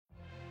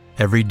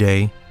Every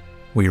day,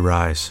 we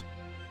rise,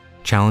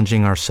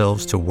 challenging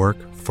ourselves to work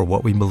for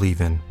what we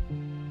believe in.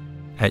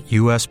 At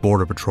U.S.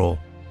 Border Patrol,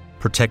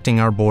 protecting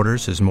our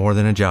borders is more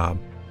than a job.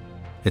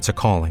 It's a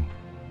calling.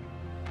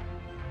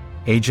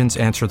 Agents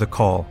answer the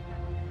call,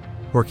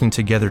 working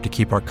together to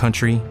keep our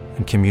country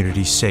and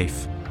communities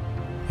safe.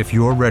 If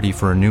you're ready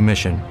for a new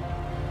mission,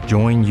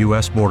 join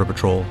U.S. Border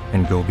Patrol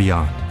and go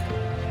beyond.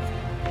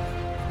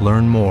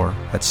 Learn more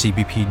at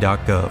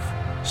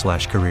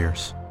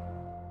cbp.gov/careers.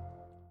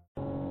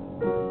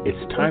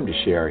 It's time to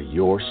share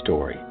your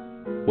story.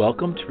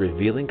 Welcome to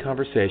Revealing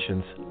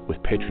Conversations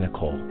with Petra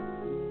Nicoll.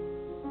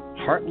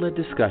 Heart-led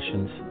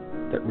discussions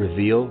that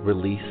reveal,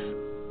 release,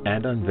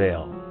 and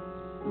unveil.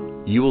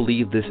 You will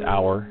leave this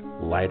hour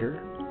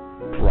lighter,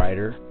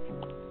 brighter,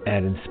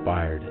 and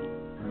inspired.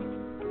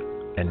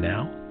 And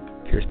now,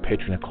 here's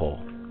Petra Nicoll.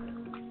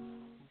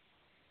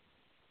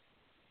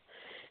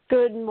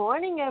 Good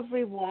morning,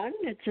 everyone.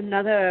 It's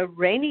another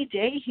rainy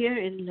day here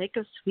in Lake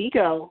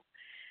Oswego.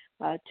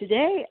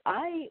 Today,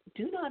 I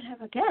do not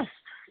have a guest,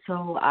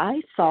 so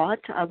I thought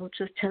I will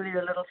just tell you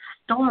a little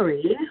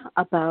story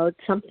about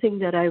something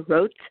that I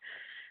wrote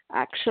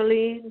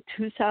actually in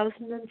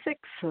 2006.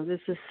 So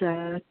this is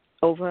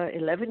over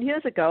 11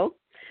 years ago.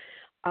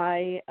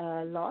 I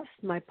lost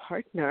my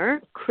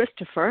partner,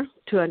 Christopher,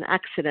 to an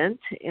accident,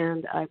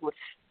 and I was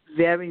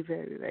very,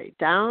 very, very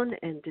down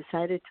and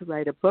decided to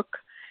write a book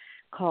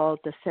called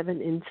The 7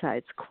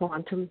 Insights,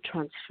 Quantum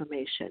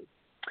Transformation.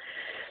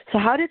 So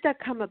how did that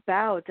come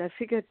about? I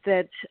figured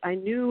that I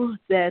knew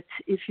that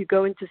if you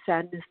go into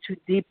sadness too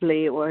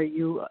deeply or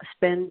you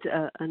spend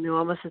an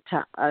enormous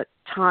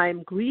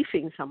time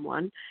grieving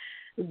someone,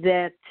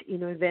 that,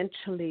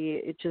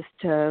 eventually it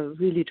just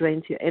really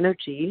drains your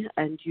energy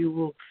and you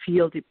will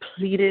feel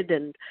depleted.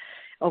 And,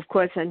 of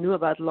course, I knew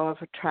about law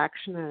of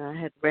attraction and I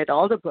had read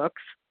all the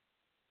books.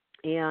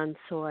 And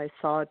so I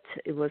thought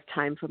it was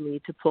time for me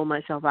to pull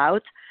myself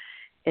out.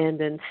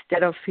 And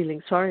instead of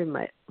feeling sorry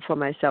for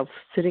myself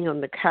sitting on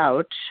the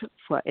couch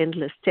for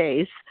endless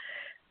days,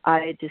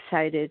 I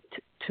decided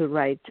to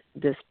write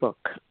this book.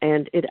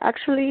 And it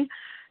actually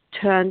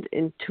turned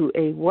into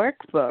a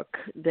workbook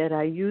that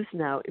I use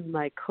now in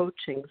my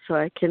coaching, so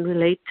I can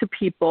relate to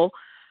people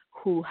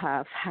who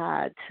have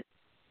had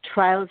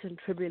trials and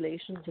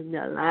tribulations in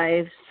their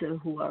lives,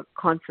 who are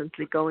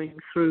constantly going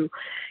through,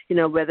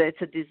 whether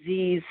it's a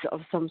disease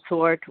of some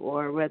sort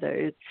or whether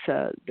it's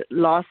the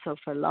loss of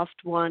a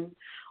loved one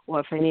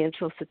or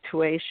financial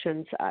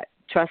situations.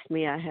 Trust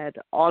me, I had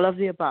all of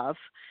the above.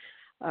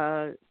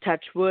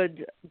 Touch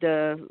wood,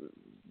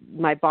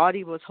 my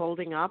body was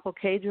holding up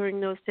okay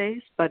during those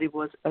days, but it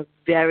was a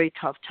very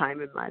tough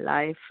time in my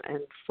life.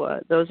 And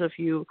for those of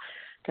you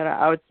that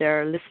are out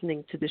there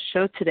listening to the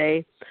show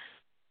today,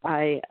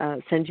 I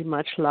send you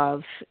much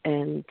love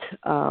and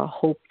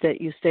hope that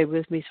you stay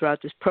with me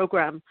throughout this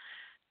program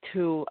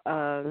to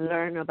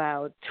learn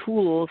about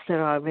tools that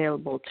are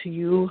available to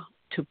you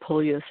to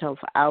pull yourself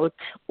out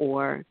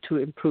or to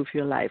improve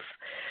your life.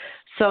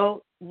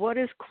 So what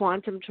is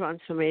Quantum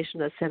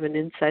Transformation, the 7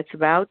 Insights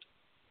about?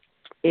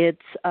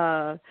 It's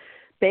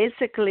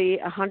basically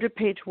a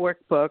 100-page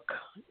workbook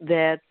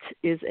that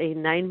is a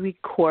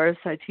 9-week course.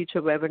 I teach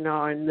a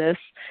webinar on this.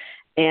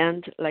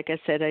 And like I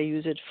said, I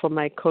use it for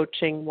my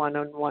coaching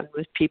one-on-one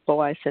with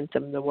people. I send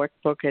them the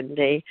workbook, and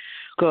they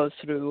go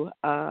through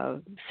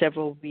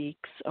several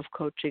weeks of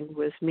coaching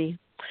with me.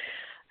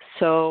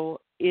 So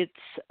it's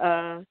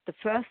the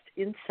first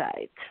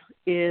insight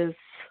is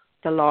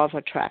the law of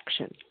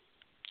attraction.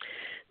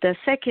 The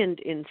second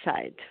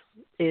insight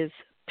is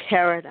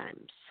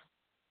paradigms.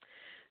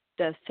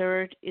 The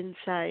third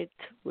insight,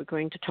 we're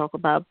going to talk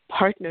about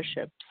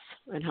partnerships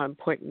and how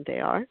important they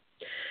are.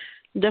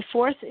 The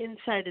fourth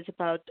insight is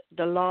about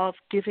the law of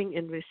giving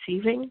and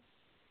receiving.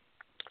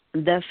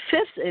 The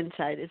fifth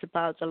insight is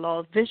about the law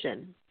of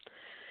vision.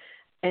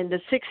 And the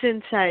sixth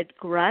insight,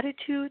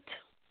 gratitude.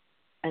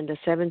 And the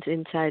seventh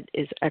insight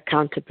is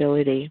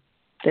accountability.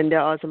 Then there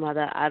are some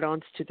other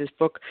add-ons to this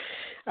book.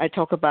 I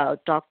talk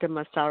about Dr.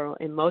 Masaru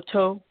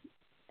Emoto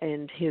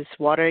and his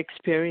water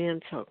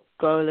experience. I'll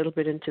go a little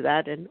bit into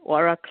that, and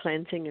aura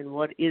cleansing and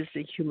what is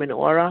the human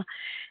aura.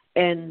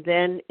 And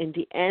then in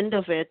the end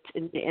of it,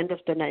 in the end of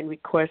the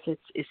 9-week course,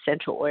 it's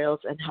essential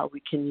oils and how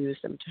we can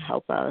use them to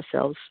help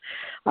ourselves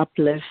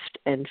uplift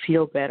and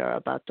feel better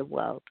about the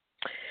world.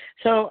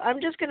 So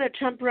I'm just going to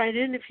jump right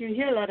in. If you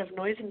hear a lot of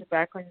noise in the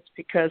background, it's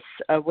because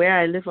where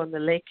I live on the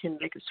lake in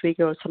Lake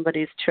Oswego,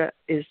 somebody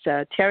is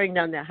tearing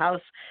down their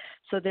house.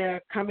 So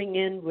they're coming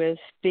in with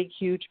big,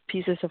 huge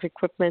pieces of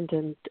equipment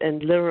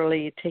and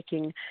literally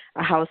taking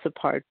a house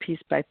apart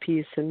piece by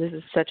piece. And this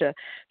is such a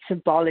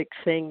symbolic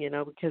thing,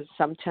 because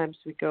sometimes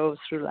we go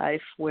through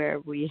life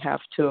where we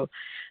have to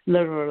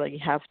literally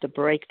have the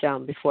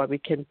breakdown before we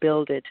can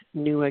build it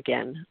new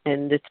again.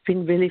 And it's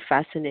been really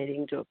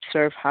fascinating to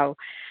observe how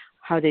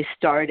they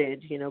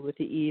started, with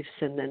the eaves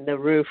and then the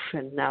roof,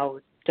 and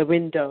now the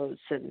windows,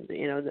 and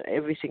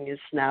everything is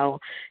now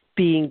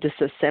being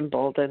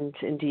disassembled, and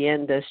in the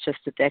end there's just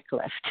a deck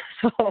left.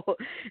 So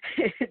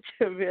it's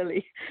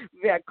really,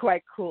 they're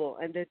quite cool,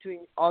 and they're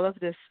doing all of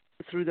this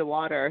through the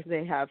water.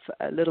 They have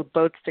little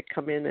boats that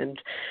come in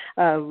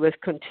and with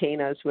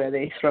containers where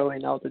they throw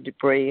in all the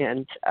debris,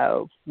 and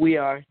we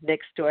are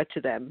next door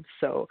to them.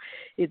 So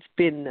it's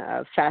been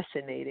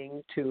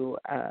fascinating to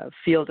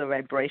feel the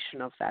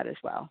vibration of that as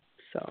well.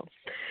 So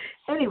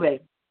anyway,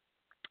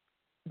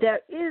 there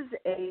is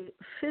a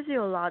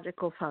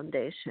physiological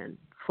foundation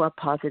for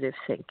positive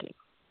thinking.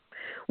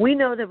 We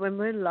know that when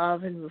we're in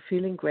love and we're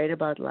feeling great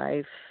about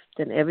life,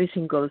 then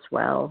everything goes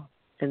well,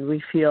 and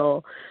we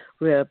feel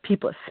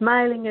people are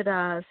smiling at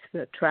us,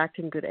 we're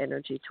attracting good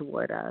energy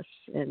toward us,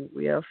 and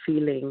we are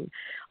feeling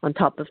on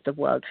top of the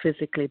world,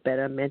 physically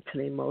better,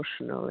 mentally,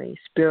 emotionally,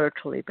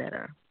 spiritually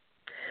better.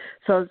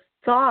 So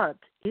thought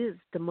is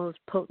the most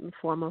potent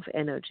form of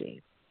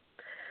energy.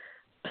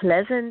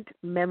 Pleasant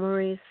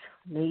memories,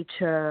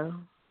 nature,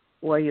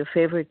 or your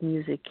favorite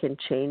music can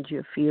change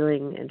your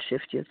feeling and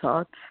shift your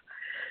thoughts.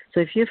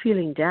 So if you're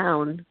feeling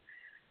down,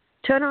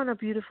 turn on a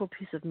beautiful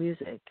piece of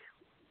music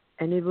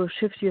and it will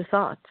shift your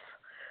thoughts.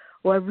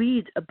 Or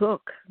read a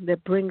book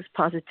that brings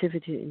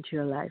positivity into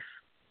your life.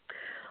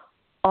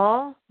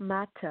 All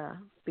matter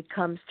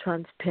becomes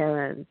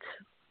transparent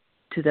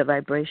to the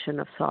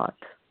vibration of thought.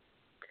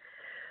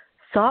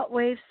 Thought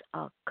waves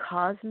are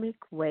cosmic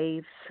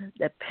waves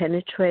that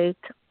penetrate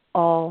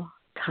all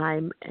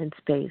time and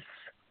space.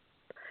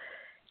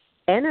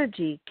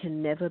 Energy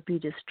can never be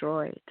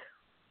destroyed.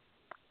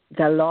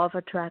 The law of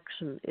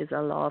attraction is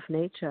a law of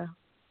nature.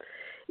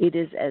 It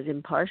is as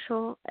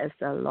impartial as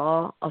the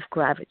law of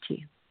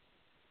gravity.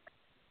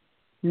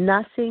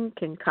 Nothing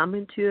can come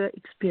into your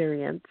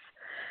experience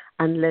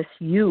unless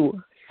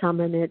you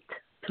summon it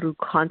through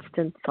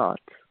constant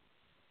thought.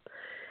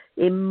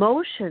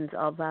 Emotions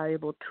are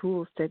valuable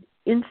tools that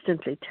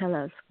instantly tell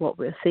us what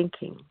we're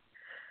thinking.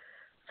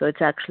 So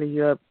it's actually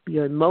your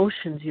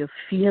emotions, your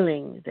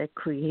feeling that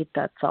create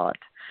that thought.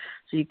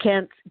 So you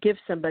can't give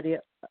somebody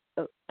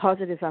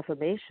positive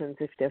affirmations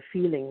if they're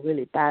feeling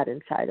really bad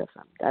inside of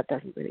them. That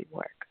doesn't really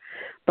work.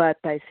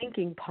 But by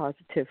thinking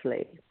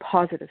positively,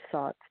 positive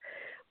thoughts,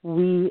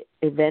 we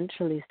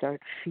eventually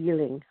start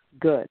feeling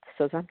good.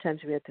 So sometimes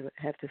we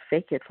have to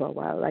fake it for a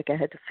while. Like I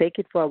had to fake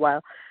it for a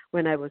while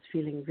when I was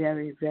feeling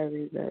very,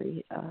 very,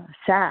 very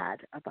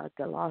sad about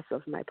the loss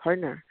of my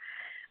partner.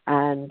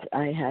 And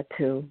I had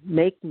to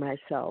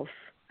reprogram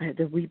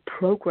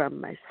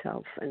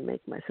myself and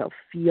make myself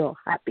feel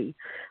happy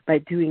by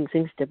doing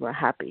things that were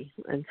happy.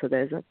 And so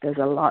there's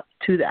a lot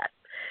to that.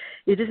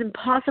 It is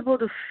impossible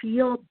to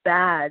feel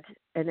bad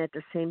and at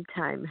the same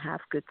time have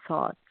good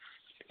thoughts.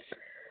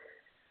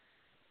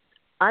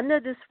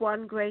 Under this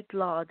one great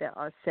law, there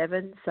are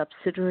 7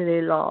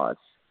 subsidiary laws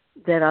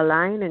that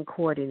align and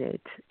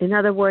coordinate. In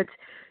other words,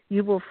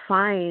 you will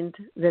find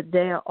that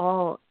they are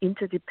all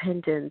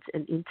interdependent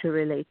and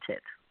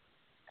interrelated.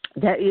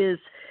 There is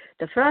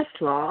the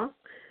first law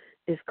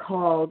is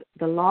called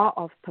the law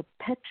of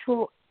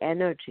perpetual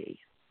energy.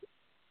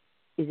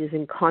 It is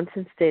in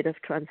constant state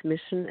of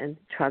transmission and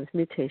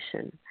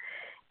transmutation.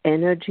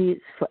 Energy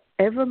is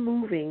forever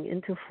moving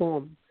into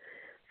form,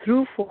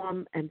 through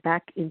form and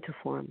back into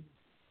form.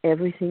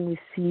 Everything we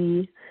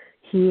see,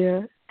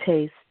 hear,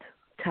 taste,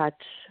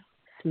 touch,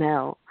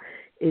 smell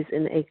is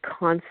in a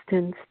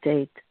constant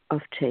state of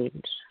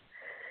change.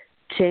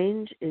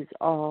 Change is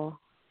all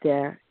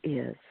there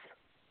is.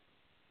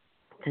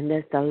 And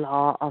there's the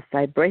law of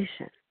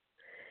vibration.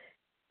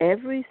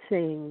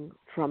 Everything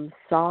from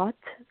thought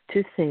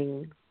to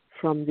thing,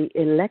 from the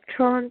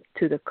electron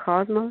to the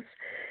cosmos,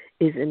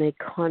 is in a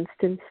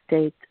constant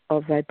state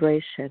of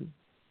vibration.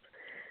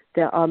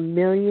 There are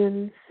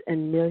millions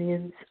and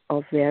millions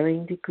of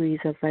varying degrees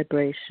of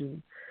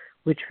vibration,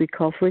 which we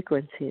call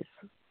frequencies.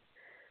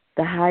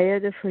 The higher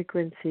the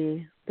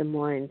frequency, the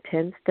more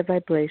intense the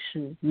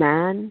vibration.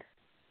 Man,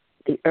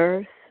 the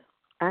earth,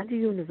 and the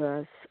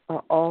universe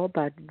are all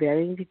but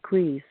varying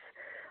degrees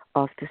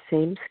of the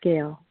same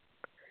scale.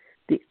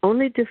 The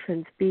only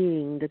difference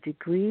being the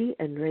degree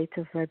and rate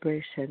of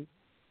vibration.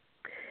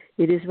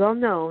 It is well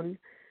known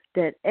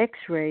that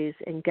X-rays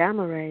and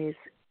gamma rays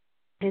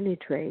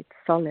penetrate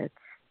solids.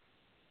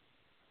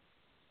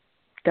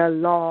 The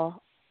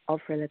law of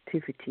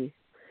relativity.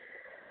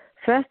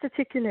 First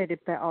articulated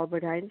by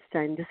Albert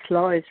Einstein, this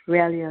law is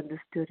rarely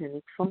understood in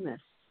its fullness.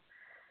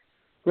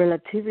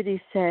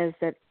 Relativity says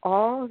that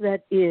all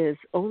that is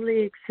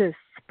only exists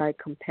by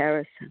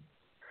comparison.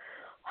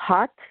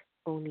 Hot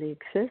only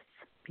exists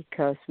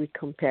because we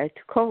compare it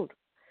to cold.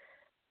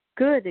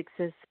 Good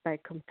exists by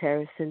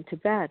comparison to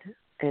bad,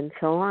 and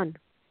so on.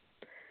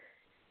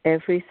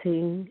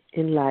 Everything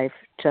in life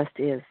just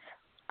is,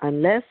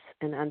 unless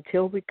and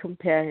until we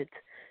compare it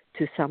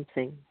to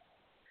something.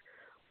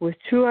 With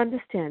true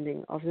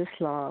understanding of this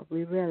law,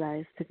 we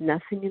realize that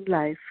nothing in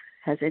life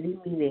has any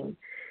meaning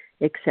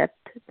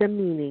except the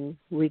meaning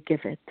we give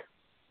it.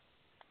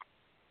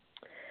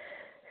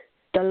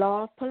 The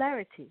law of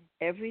polarity.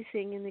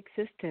 Everything in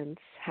existence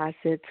has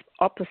its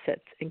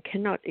opposite and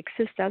cannot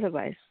exist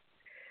otherwise.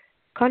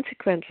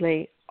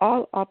 Consequently,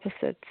 all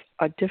opposites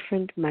are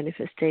different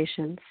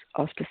manifestations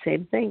of the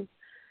same thing.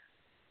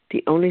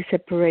 The only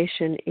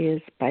separation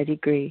is by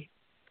degree.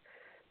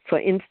 For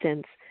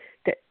instance,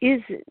 there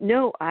is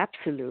no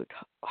absolute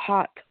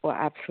hot or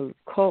absolute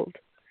cold.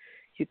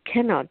 You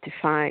cannot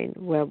define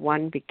where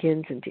one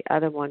begins and the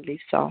other one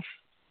leaves off.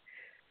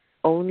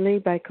 Only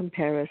by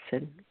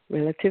comparison,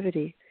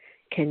 relativity,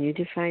 can you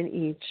define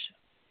each.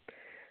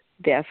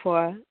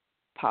 Therefore,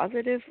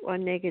 positive or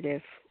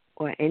negative,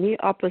 or any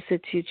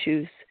opposites you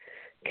choose,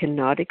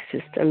 cannot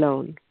exist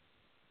alone.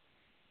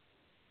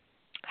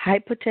 High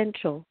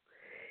potential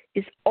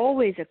is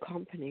always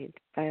accompanied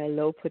by a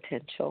low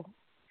potential.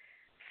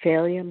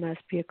 Failure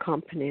must be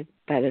accompanied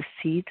by the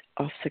seed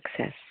of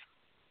success.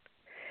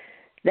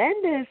 Then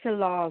there's the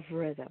law of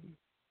rhythm.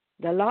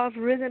 The law of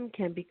rhythm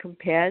can be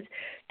compared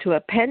to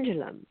a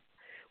pendulum,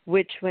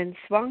 which when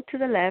swung to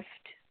the left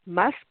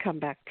must come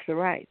back to the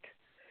right.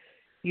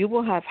 You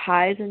will have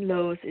highs and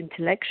lows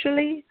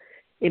intellectually,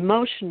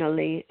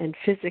 emotionally, and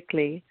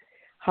physically.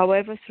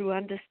 However, through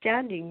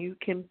understanding, you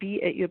can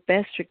be at your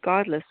best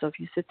regardless of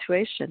your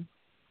situation.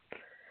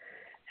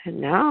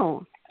 And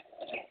now,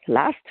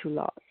 last two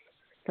laws.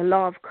 The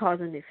law of cause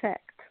and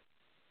effect.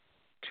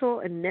 True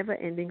and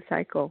never-ending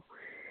cycle.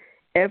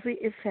 Every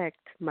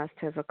effect must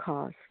have a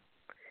cause,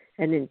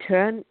 and in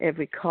turn,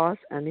 every cause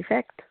an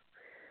effect.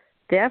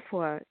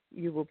 Therefore,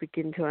 you will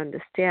begin to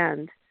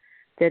understand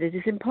that it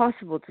is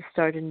impossible to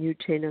start a new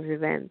chain of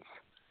events.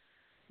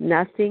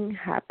 Nothing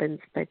happens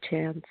by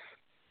chance.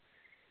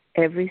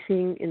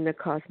 Everything in the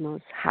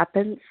cosmos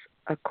happens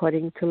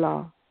according to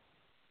law.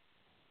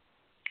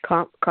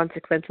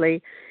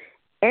 Consequently,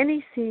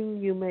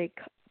 anything you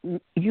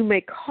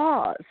may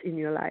cause in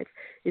your life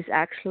is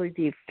actually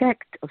the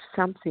effect of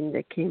something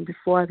that came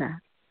before that.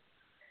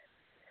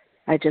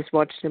 I just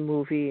watched the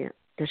movie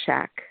The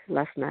Shack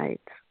last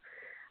night,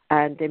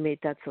 and they made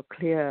that so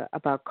clear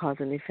about cause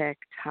and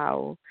effect,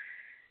 how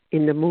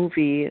in the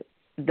movie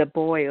the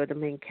boy or the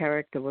main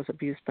character was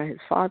abused by his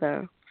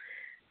father.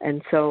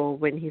 And so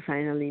when he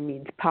finally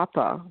meets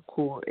Papa,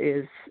 who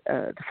is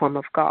the form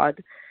of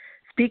God,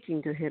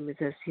 speaking to him, it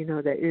says,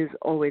 there is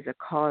always a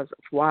cause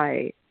of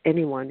why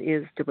anyone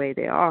is the way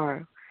they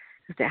are.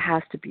 There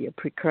has to be a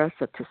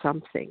precursor to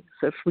something.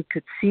 So if we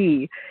could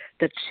see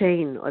the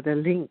chain or the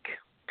link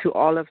to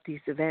all of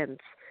these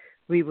events,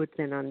 we would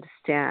then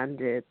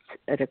understand it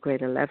at a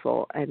greater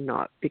level and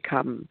not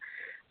become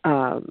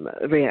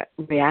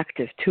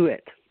reactive to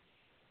it.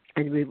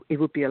 And it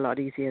would be a lot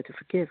easier to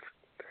forgive.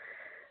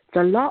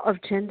 The law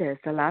of gender is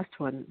the last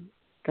one.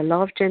 The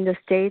law of gender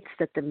states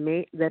that that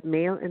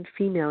male and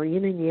female,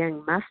 yin and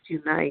yang, must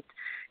unite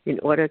in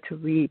order to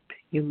reap.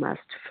 You must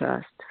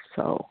first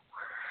sow.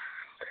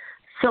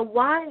 So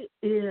why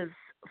is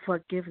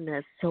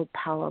forgiveness so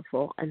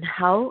powerful, and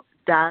how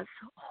does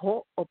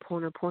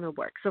Ho'oponopono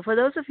work? So for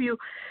those of you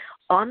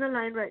on the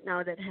line right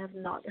now that have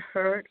not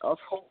heard of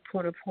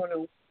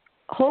Ho'oponopono,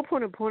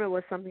 Ho'oponopono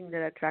was something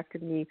that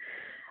attracted me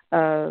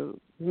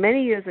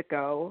many years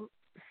ago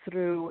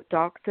through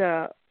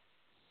Dr.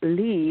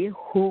 Lee,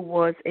 who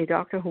was a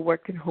doctor who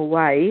worked in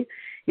Hawaii.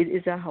 It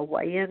is a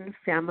Hawaiian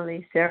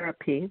family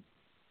therapy.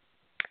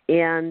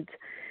 And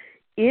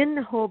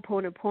in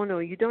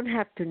Ho'oponopono, you don't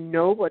have to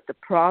know what the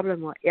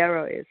problem or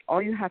error is.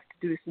 All you have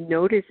to do is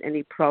notice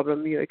any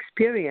problem you're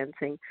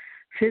experiencing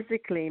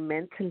physically,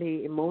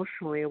 mentally,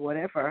 emotionally, or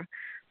whatever.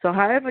 So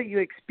however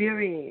you're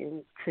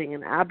experiencing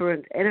an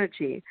aberrant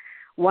energy,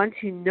 once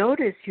you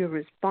notice your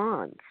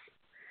response,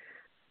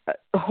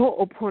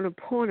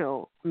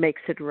 Ho'oponopono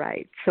makes it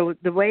right. So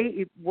the way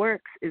it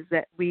works is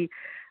that we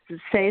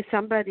say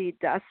somebody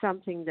does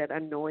something that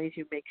annoys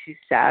you, makes you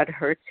sad,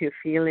 hurts your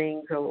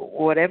feelings, or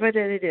whatever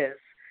that it is.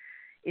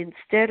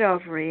 Instead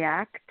of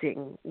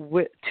reacting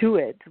to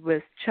it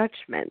with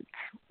judgment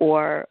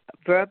or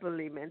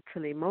verbally,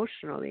 mentally,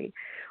 emotionally,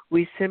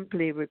 we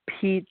simply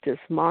repeat this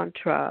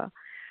mantra,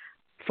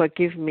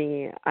 forgive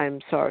me,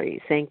 I'm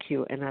sorry, thank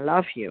you, and I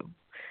love you.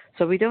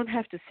 So we don't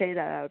have to say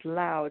that out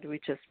loud. We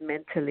just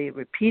mentally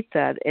repeat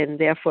that, and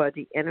therefore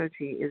the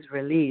energy is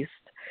released.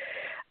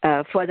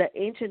 For the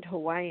ancient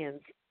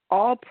Hawaiians,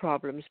 all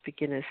problems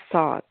begin as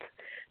thought,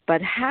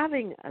 but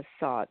having a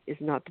thought is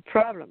not the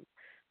problem.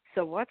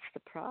 So what's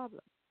the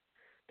problem?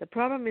 The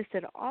problem is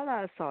that all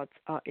our thoughts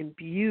are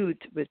imbued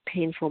with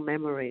painful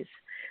memories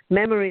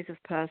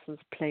of persons,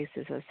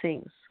 places, or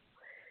things.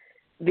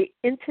 The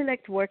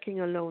intellect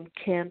working alone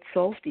can't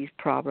solve these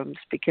problems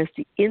because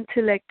the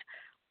intellect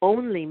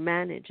only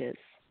manages.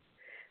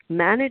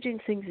 Managing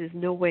things is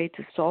no way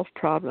to solve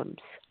problems.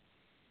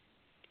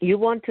 You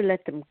want to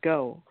let them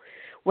go.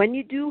 When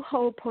you do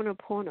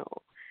Ho'oponopono,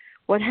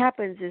 what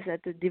happens is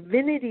that the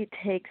divinity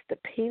takes the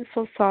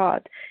painful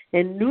thought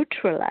and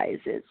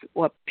neutralizes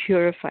or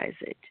purifies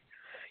it.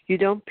 You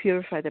don't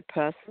purify the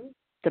person,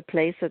 the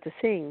place, or the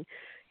thing.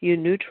 You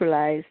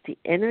neutralize the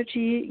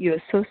energy you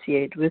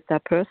associate with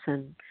that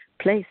person,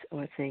 place,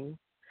 or thing.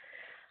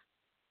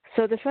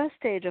 So the first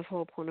stage of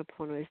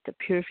Ho'oponopono is the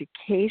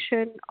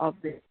purification of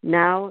the.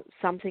 Now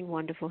something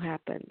wonderful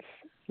happens.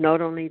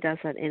 Not only does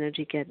that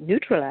energy get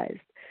neutralized,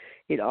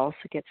 it also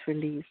gets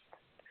released.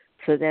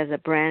 So there's a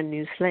brand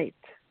new slate.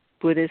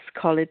 Buddhists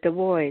call it the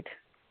void.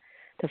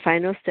 The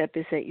final step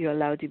is that you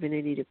allow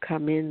divinity to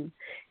come in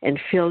and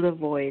fill the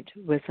void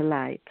with the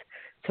light.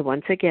 So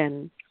once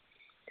again,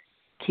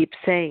 keep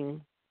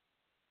saying,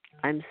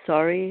 I'm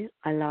sorry,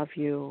 I love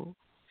you,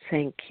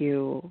 thank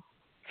you,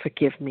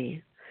 forgive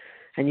me.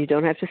 And you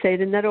don't have to say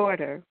it in that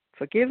order.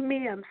 Forgive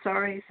me, I'm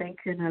sorry, thank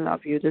you, and I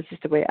love you. This is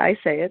the way I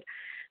say it.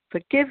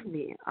 Forgive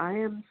me, I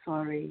am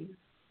sorry,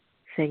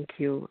 thank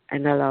you,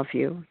 and I love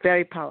you.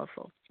 Very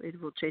powerful. It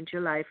will change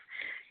your life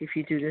if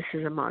you do this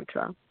as a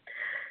mantra.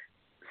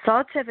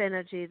 Thoughts have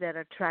energy that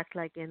attract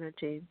like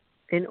energy.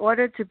 In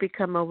order to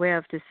become aware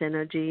of this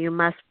energy, you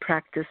must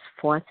practice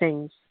 4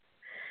 things.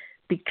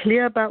 Be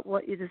clear about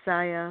what you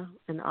desire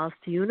and ask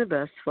the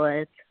universe for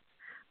it.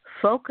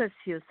 Focus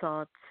your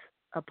thoughts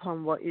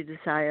upon what you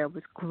desire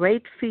with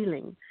great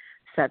feeling,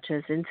 such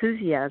as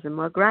enthusiasm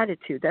or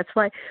gratitude. That's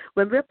why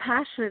when we're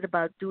passionate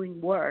about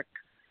doing work,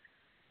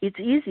 it's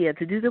easier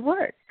to do the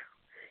work.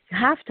 You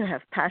have to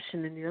have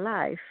passion in your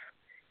life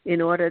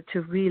in order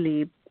to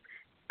really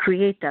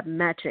create that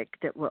magic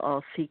that we're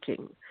all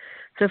seeking.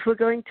 So if we're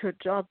going to a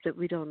job that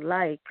we don't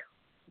like,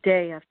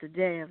 day after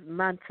day,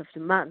 month after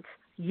month,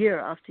 year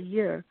after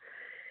year,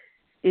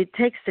 it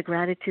takes the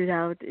gratitude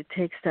out, it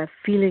takes that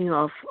feeling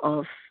of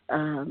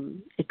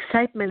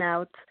excitement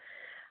out,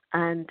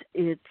 and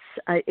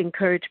I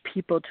encourage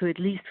people to at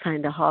least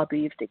find a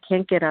hobby. If they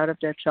can't get out of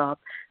their job,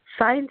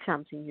 find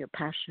something you're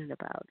passionate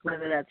about,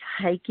 whether that's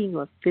hiking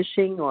or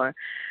fishing or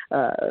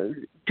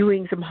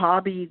doing some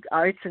hobby,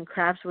 arts and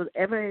crafts,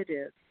 whatever it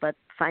is, but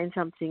find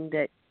something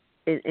that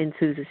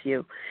enthuses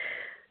you.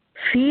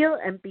 Feel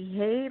and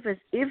behave as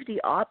if the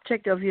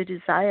object of your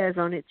desire is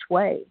on its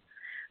way.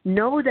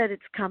 Know that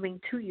it's coming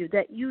to you,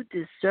 that you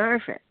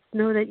deserve it.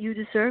 Know that you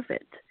deserve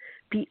it.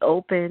 Be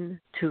open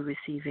to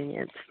receiving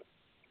it.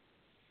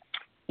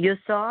 Your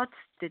thoughts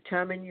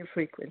determine your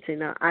frequency.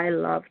 Now, I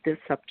love this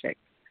subject.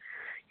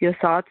 Your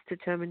thoughts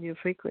determine your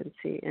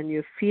frequency, and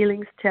your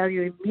feelings tell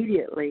you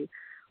immediately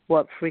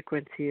what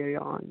frequency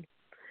you're on.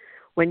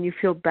 When you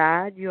feel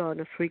bad, you're on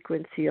a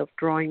frequency of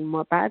drawing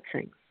more bad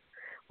things.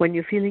 When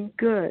you're feeling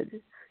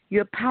good,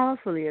 you're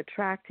powerfully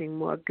attracting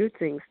more good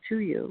things to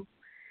you.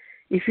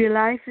 If your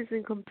life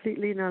isn't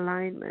completely in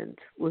alignment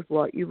with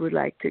what you would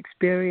like to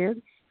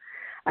experience,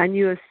 and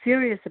you are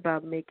serious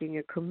about making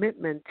a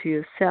commitment to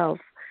yourself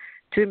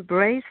to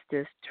embrace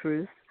this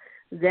truth,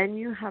 then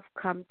you have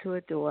come to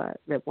a door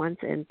that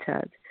once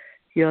entered,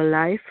 your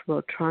life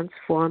will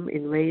transform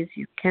in ways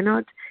you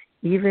cannot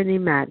even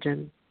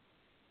imagine.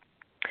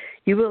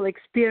 You will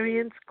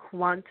experience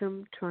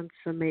quantum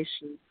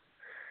transformation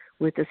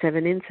with the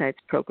 7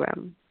 Insights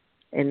program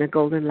and the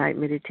Golden Light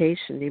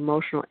Meditation, the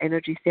emotional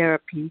energy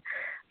therapy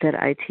that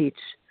I teach.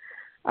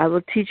 I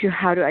will teach you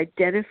how to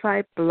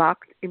identify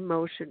blocked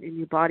emotion in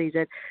your body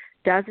that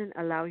doesn't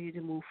allow you to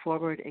move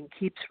forward and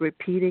keeps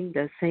repeating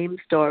the same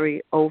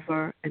story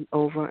over and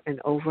over and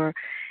over.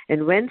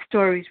 And when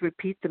stories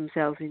repeat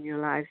themselves in your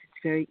lives,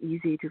 it's very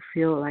easy to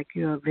feel like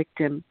you're a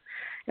victim,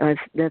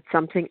 that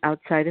something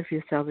outside of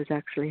yourself is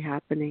actually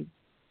happening.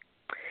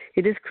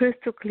 It is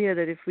crystal clear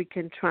that if we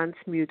can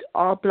transmute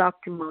all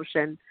blocked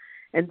emotion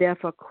and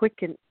therefore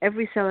quicken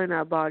every cell in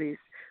our bodies,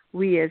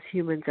 we as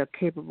humans are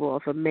capable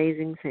of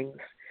amazing things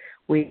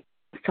we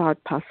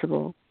thought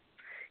possible.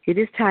 It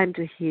is time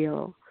to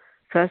heal,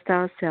 first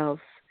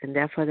ourselves and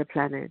therefore the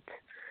planet.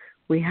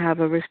 We have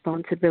a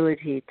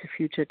responsibility to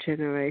future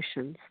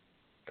generations.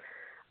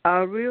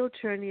 Our real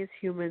journey as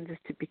humans is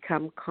to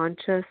become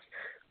conscious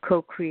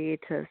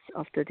co-creators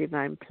of the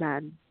divine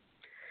plan.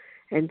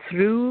 And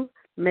through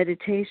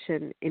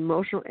meditation,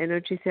 emotional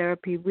energy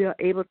therapy, we are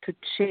able to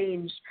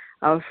change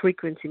our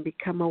frequency and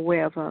become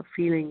aware of our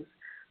feelings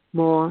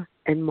more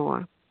and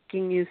more.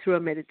 Taking you through a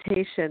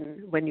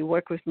meditation when you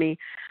work with me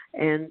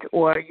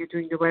or you're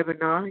doing the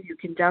webinar, you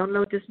can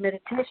download this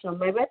meditation on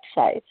my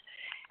website.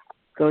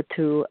 Go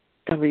to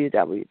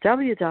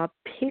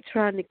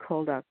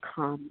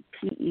www.petranicoll.com,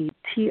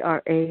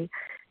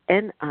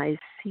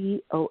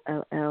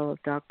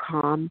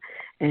 petranicoll.com,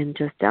 and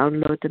just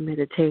download the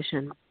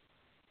meditation.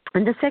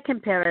 And the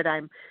second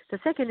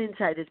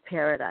insight is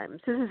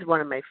paradigms. This is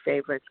one of my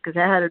favorites because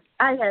I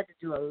had to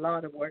do a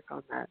lot of work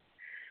on that.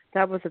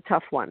 That was a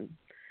tough one.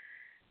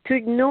 To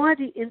ignore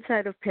the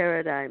inside of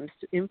paradigms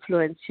to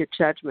influence your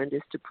judgment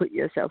is to put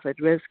yourself at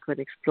risk when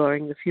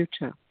exploring the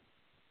future.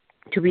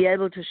 To be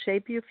able to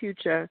shape your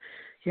future,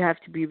 you have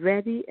to be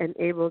ready and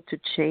able to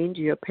change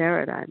your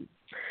paradigm.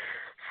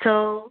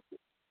 So,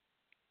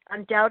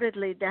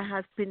 undoubtedly, there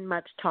has been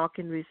much talk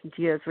in recent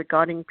years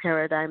regarding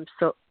paradigms.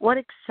 So, what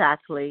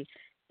exactly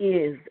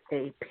is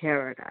a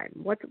paradigm?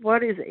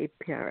 What is a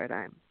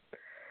paradigm?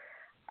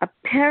 A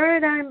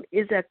paradigm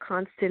is a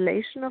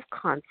constellation of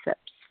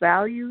concepts,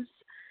 values,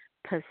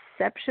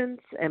 perceptions,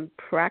 and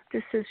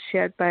practices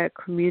shared by a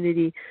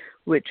community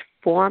which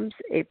forms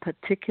a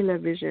particular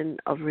vision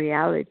of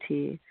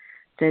reality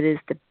that is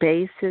the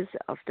basis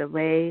of the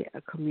way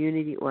a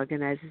community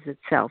organizes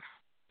itself.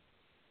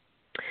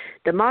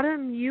 The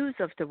modern use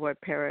of the word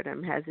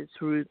paradigm has its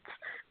roots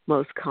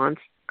most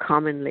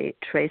commonly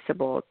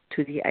traceable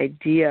to the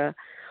idea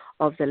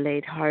of the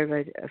late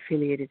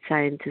Harvard-affiliated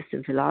scientist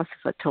and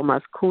philosopher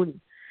Thomas Kuhn,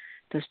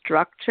 The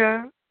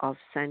Structure of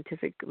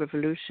Scientific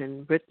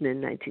Revolution, written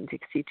in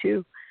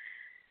 1962.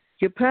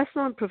 Your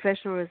personal and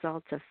professional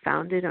results are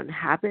founded on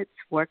habits,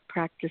 work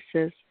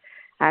practices,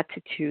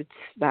 attitudes,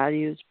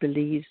 values,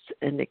 beliefs,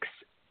 and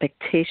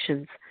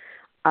expectations,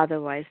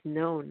 otherwise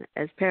known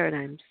as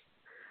paradigms.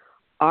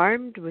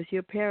 Armed with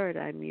your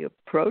paradigm, you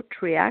approach,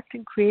 react,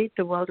 and create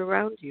the world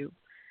around you.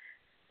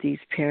 These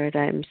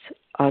paradigms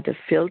are the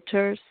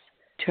filters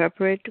to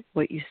interpret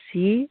what you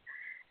see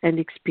and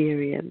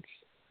experience.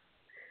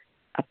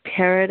 A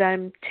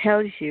paradigm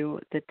tells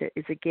you that there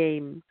is a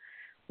game,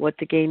 what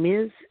the game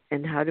is,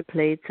 and how to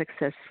play it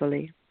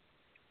successfully.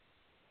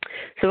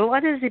 So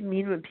what does it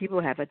mean when people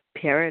have a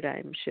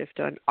paradigm shift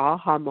or an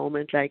aha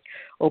moment, like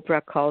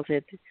Oprah calls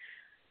it?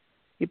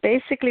 You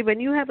basically, when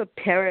you have a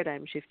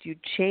paradigm shift, you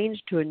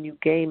change to a new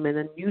game and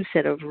a new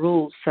set of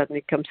rules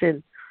suddenly comes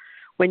in.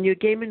 When your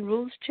game and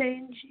rules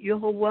change, your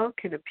whole world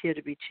can appear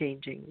to be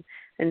changing,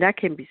 and that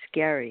can be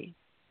scary.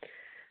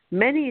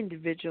 Many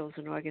individuals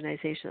and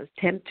organizations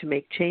attempt to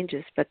make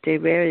changes, but they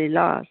rarely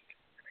last.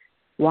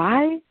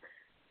 Why?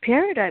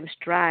 Paradigms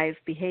drive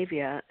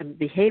behavior, and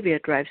behavior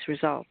drives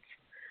results.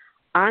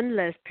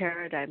 Unless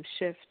paradigms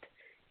shift,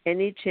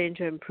 any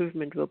change or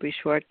improvement will be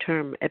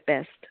short-term at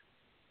best.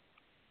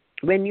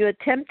 When you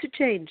attempt to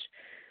change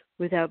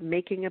without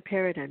making a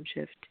paradigm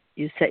shift,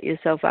 you set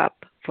yourself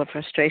up for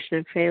frustration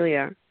and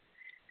failure.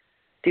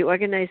 The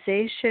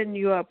organization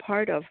you are a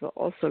part of will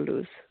also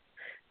lose.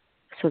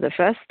 So the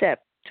first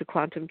step to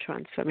quantum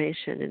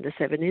transformation in the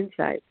 7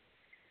 Insights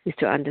is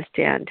to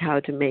understand how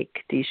to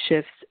make these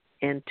shifts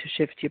and to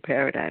shift your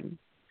paradigm.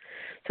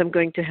 So I'm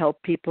going to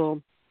help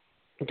people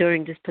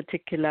during this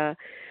particular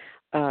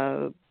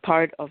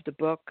part of the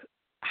book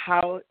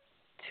how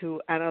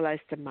to analyze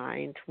the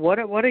mind. What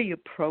are your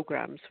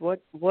programs?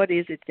 What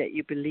is it that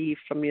you believe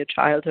from your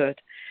childhood?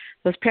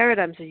 Those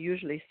paradigms are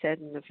usually set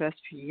in the first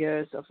few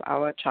years of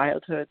our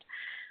childhood.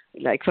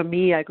 Like for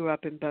me, I grew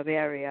up in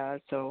Bavaria,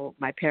 so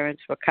my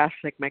parents were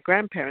Catholic, my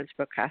grandparents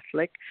were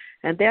Catholic,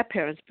 and their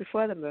parents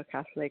before them were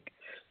Catholic.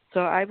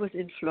 So I was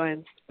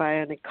influenced by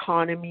an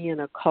economy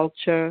and a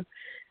culture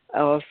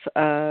of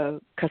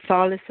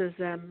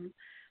Catholicism,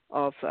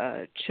 of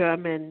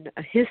German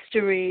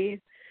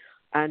history,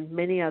 and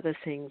many other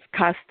things,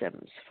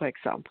 customs, for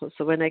example.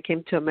 So when I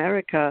came to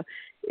America,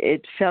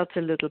 it felt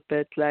a little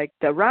bit like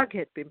the rug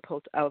had been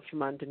pulled out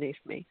from underneath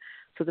me.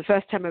 So the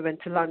first time I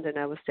went to London,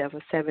 I was there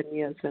for 7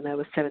 years when I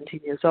was 17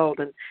 years old.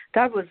 And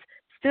that was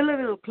still a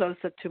little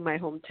closer to my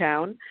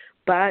hometown,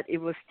 but it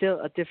was still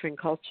a different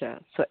culture.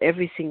 So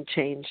everything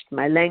changed.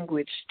 My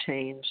language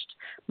changed.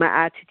 My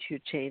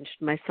attitude changed.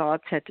 My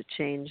thoughts had to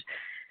change.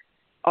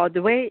 Or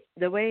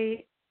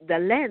the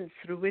lens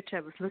through which I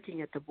was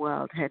looking at the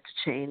world had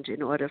to change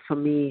in order for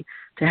me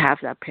to have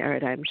that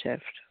paradigm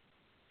shift.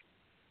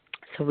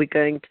 So we're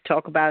going to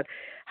talk about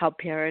how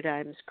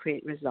paradigms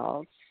create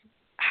results,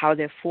 how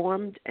they're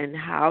formed, and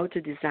how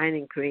to design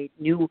and create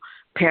new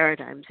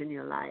paradigms in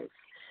your life.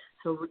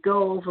 So we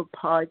go over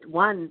part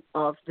 1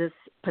 of this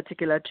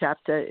particular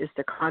chapter is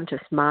the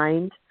conscious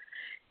mind.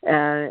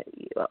 The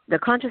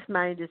conscious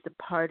mind is the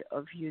part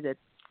of you that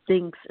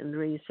thinks and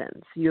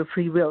reasons. Your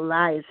free will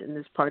lies in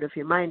this part of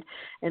your mind.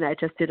 And I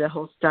just did a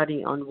whole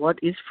study on what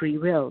is free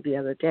will the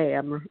other day.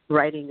 I'm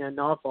writing a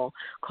novel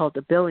called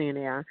The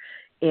Billionaire.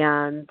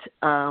 And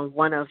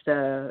one of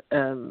the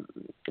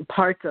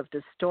parts of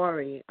the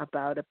story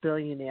about a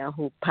billionaire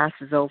who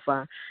passes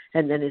over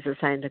and then is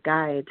assigned a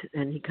guide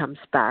and he comes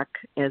back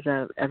as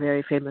a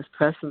very famous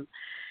person,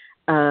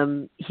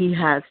 he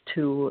has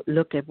to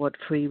look at what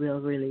free will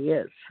really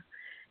is.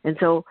 And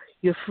so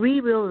your free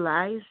will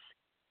lies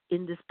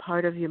in this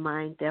part of your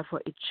mind,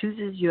 therefore it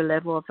chooses your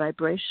level of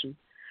vibration.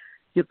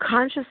 Your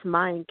conscious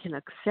mind can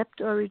accept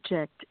or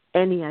reject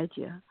any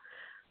idea.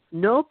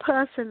 No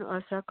person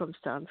or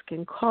circumstance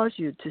can cause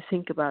you to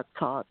think about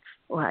thoughts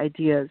or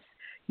ideas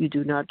you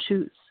do not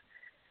choose.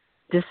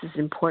 This is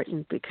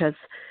important because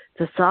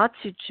the thoughts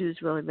you choose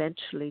will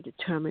eventually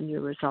determine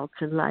your results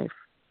in life.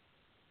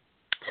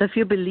 So if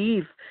you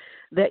believe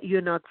that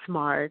you're not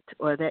smart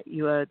or that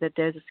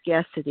there's a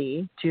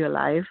scarcity to your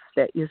life,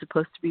 that you're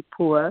supposed to be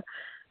poor,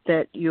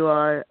 that you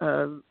are,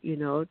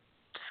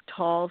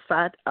 tall,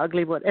 fat,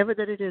 ugly, whatever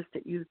that it is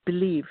that you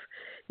believe,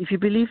 if you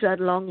believe that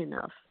long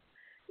enough,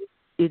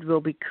 it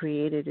will be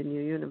created in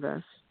your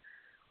universe.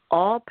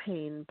 All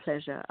pain,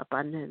 pleasure,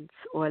 abundance,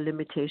 or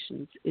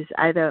limitations is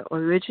either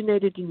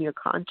originated in your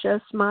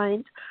conscious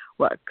mind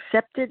or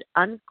accepted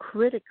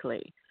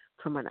uncritically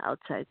from an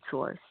outside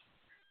source.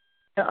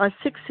 There are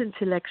 6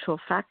 intellectual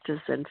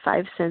factors and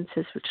 5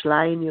 senses which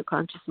lie in your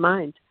conscious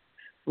mind.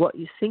 What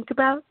you think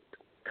about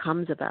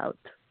comes about.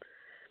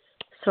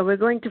 So we're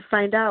going to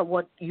find out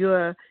what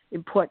your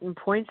important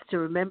points to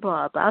remember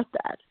are about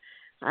that.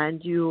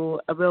 and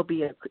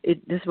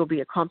this will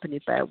be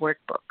accompanied by a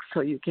workbook,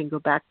 so you can go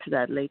back to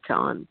that later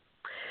on.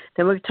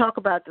 Then we'll talk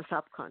about the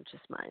subconscious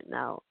mind.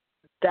 Now,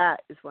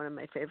 that is one of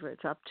my favorite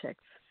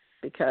subjects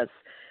because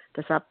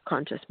the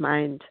subconscious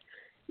mind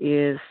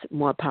is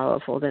more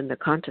powerful than the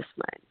conscious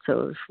mind.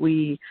 So if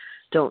we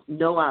don't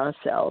know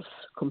ourselves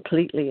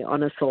completely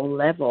on a soul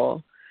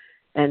level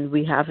and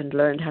we haven't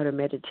learned how to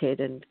meditate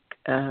and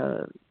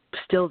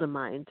still the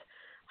mind,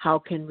 how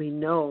can we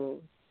know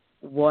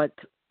what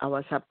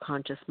our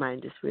subconscious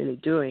mind is really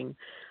doing,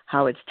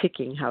 how it's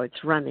ticking, how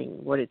it's running,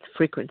 what its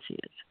frequency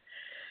is?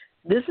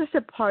 This is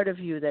the part of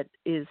you that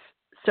is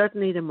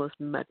certainly the most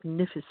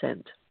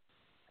magnificent.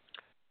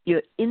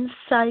 Your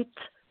insight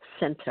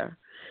center.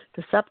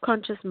 The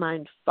subconscious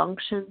mind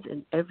functions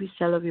in every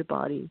cell of your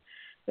body.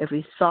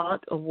 Every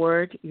thought or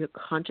word your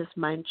conscious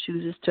mind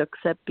chooses to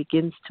accept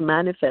begins to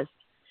manifest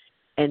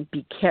and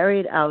be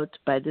carried out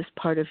by this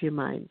part of your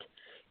mind.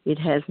 It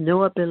has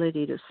no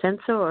ability to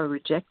censor or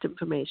reject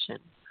information.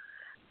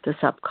 The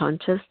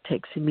subconscious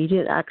takes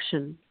immediate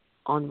action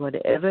on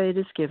whatever it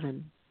is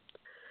given.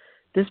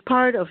 This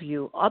part of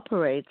you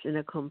operates in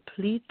a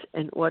complete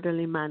and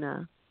orderly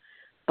manner.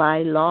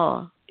 By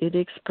law, it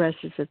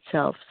expresses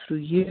itself through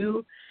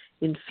you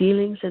in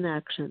feelings and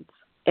actions.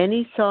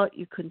 Any thought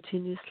you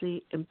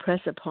continuously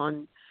impress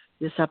upon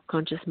your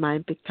subconscious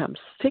mind becomes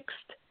fixed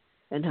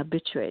and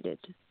habituated.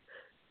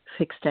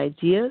 Fixed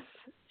ideas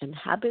and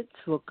habits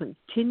will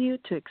continue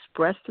to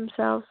express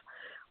themselves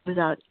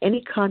without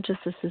any conscious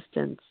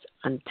assistance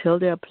until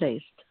they are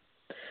placed.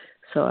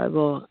 So I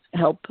will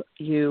help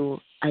you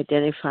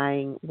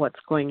identifying what's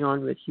going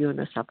on with you on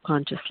a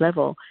subconscious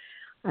level,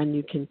 and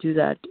you can do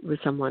that with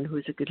someone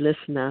who's a good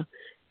listener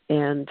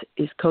and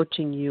is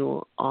coaching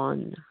you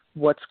on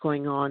what's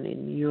going on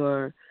in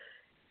your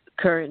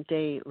current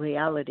day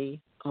reality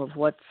of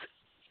what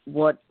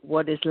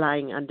is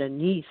lying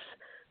underneath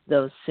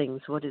those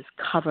things, what is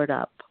covered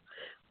up.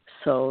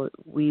 So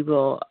we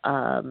will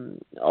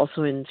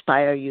also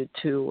inspire you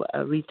to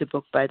read the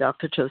book by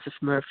Dr. Joseph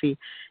Murphy,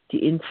 The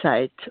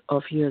Insight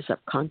of Your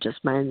Subconscious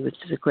Mind, which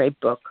is a great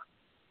book.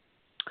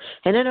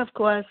 And then, of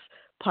course,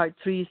 part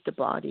 3 is the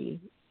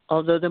body.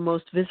 Although the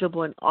most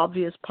visible and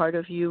obvious part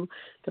of you,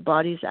 the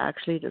body is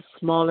actually the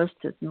smallest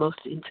and most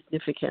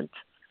insignificant.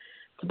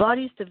 The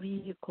body is the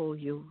vehicle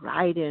you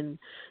ride in,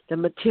 the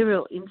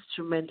material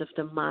instrument of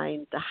the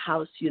mind, the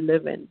house you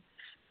live in.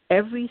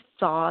 Every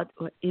thought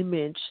or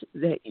image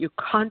that you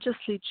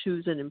consciously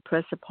choose and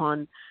impress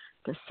upon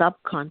the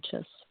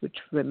subconscious, which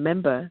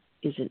remember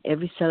is in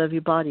every cell of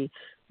your body,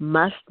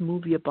 must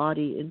move your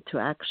body into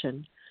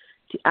action.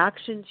 The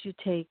actions you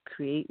take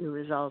create your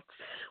results.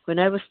 When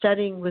I was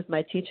studying with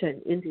my teacher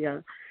in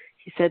India,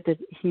 he said that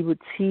he would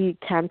see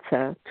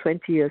cancer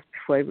 20 years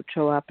before it would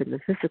show up in the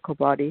physical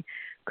body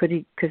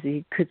because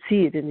he could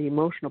see it in the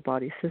emotional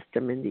body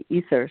system, in the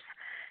ethers.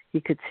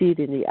 He could see it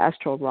in the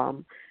astral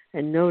realm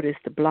and notice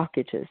the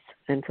blockages.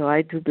 And so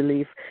I do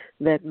believe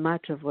that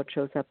much of what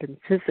shows up in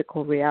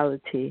physical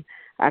reality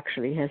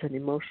actually has an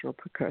emotional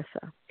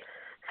precursor.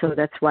 So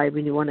that's why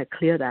we want to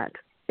clear that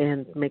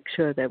and make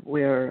sure that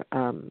we're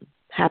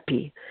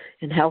happy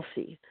and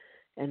healthy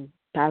and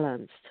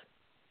balanced.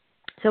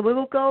 So we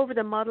will go over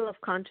the model of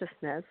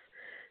consciousness.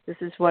 This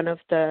is one of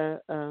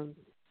the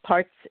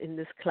parts in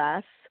this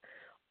class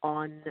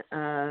on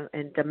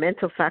and the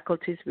mental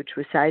faculties which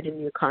reside in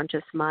your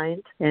conscious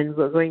mind. And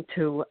we're going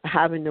to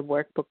have in the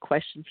workbook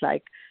questions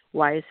like,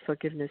 why is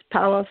forgiveness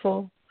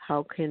powerful?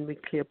 How can we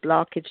clear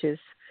blockages?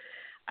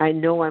 I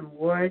know I'm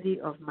worthy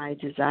of my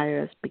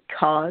desires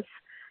because.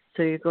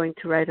 So you're going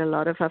to write a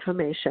lot of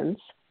affirmations.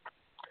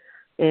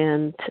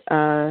 And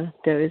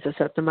there is a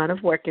certain amount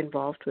of work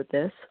involved with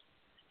this.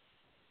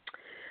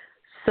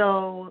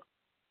 So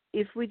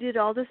if we did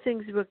all the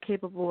things we're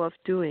capable of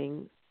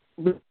doing,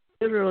 we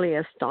literally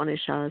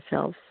astonish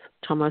ourselves,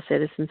 Thomas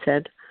Edison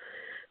said.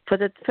 For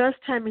the first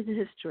time in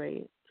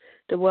history,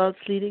 the world's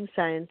leading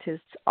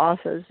scientists,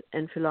 authors,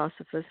 and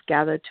philosophers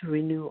gathered to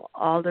renew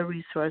all the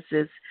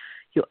resources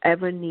you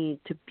ever need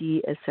to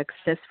be as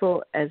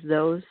successful as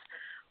those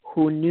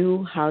who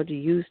knew how to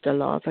use the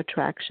law of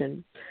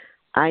attraction.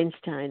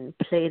 Einstein,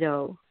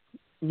 Plato,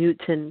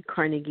 Newton,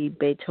 Carnegie,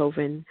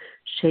 Beethoven,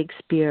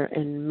 Shakespeare,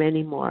 and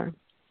many more.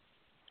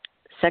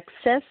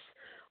 Success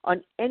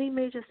on any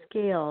major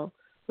scale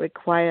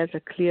requires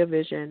a clear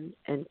vision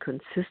and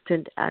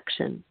consistent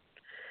action.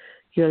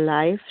 Your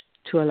life,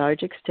 to a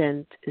large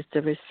extent, is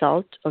the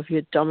result of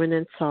your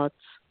dominant thoughts.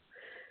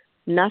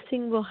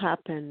 Nothing will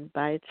happen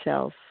by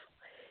itself.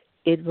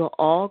 It will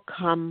all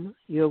come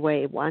your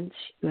way once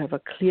you have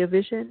a clear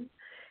vision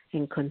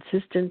and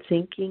consistent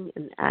thinking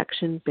and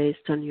action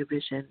based on your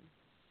vision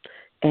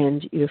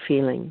and your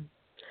feeling.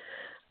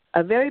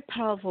 A very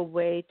powerful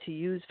way to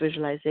use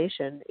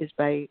visualization is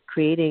by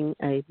creating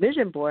a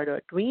vision board or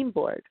a dream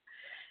board.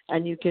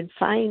 And you can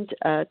find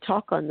a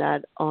talk on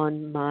that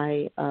on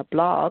my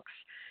blogs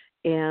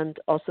and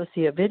also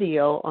see a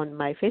video on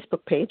my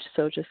Facebook page.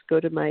 So just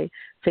go to my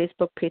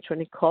Facebook, Petra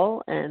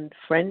Nicoll, and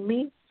friend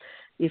me.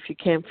 If you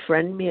can't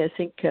friend me, I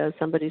think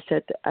somebody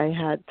said I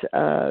had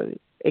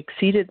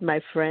exceeded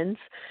my friends.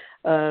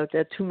 There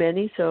are too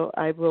many, so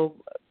I will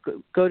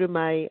go to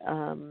my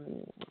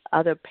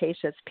other page.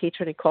 That's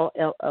Petra Nicoll,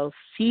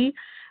 LLC,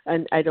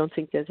 and I don't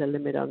think there's a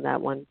limit on that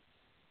one.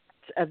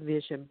 It's a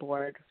vision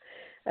board.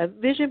 A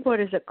vision board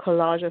is a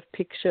collage of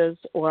pictures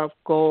or of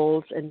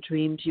goals and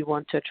dreams you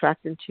want to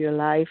attract into your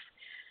life.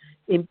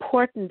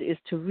 Important is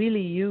to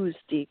really use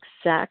the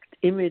exact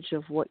image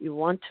of what you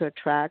want to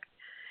attract,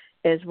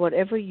 as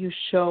whatever you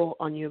show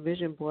on your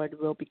vision board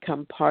will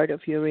become part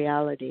of your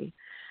reality.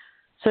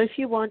 So if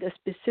you want a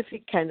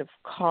specific kind of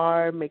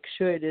car, make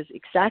sure it is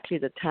exactly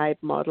the type,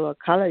 model, or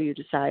color you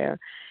desire,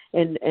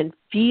 and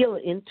feel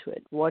into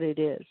it what it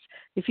is.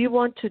 If you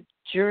want to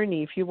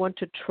journey, if you want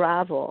to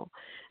travel,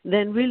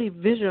 then really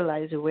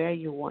visualize where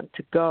you want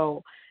to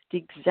go, the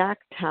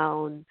exact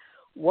town,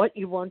 what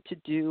you want to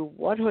do,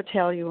 what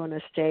hotel you want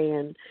to stay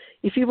in.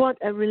 If you want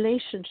a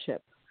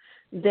relationship,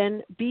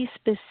 then be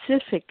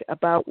specific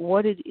about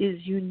what it is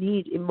you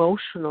need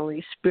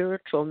emotionally,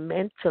 spiritual,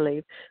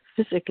 mentally,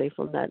 physically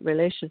from that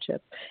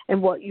relationship,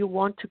 and what you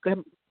want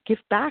to give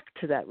back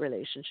to that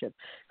relationship.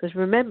 Because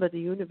remember, the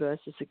universe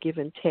is a give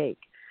and take.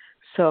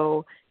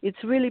 So it's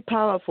really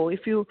powerful.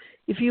 If you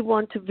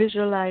want to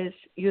visualize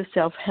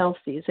yourself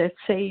healthy, let's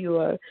say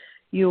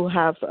you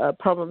have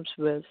problems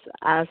with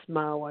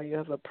asthma, or you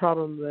have a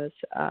problem with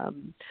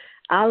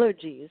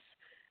allergies,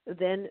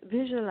 then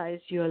visualize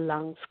your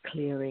lungs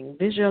clearing,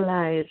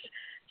 visualize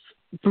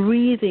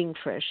breathing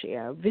fresh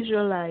air,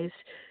 visualize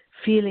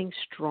feeling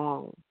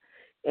strong.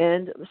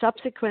 And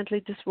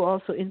subsequently, this will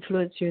also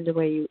influence you in the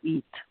way you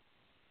eat.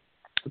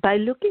 By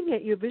looking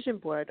at your vision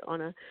board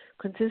on a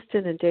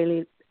consistent and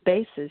daily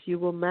basis, you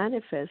will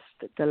manifest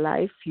the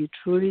life you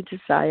truly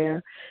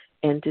desire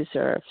and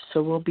deserve.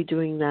 So we'll be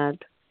doing that.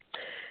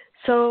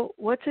 So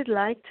what's it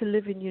like to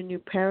live in your new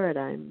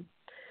paradigm?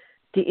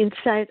 The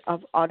insight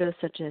of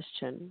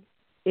autosuggestion.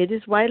 It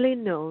is widely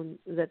known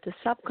that the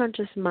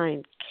subconscious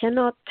mind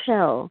cannot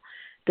tell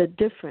the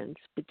difference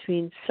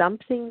between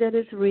something that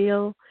is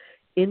real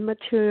in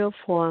material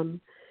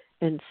form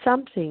and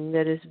something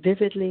that is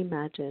vividly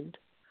imagined,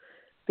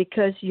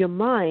 because your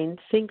mind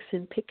thinks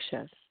in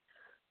pictures.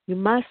 You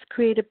must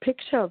create a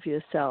picture of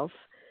yourself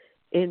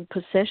in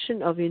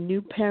possession of your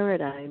new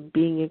paradigm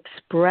being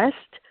expressed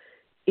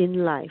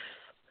in life.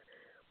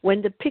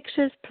 When the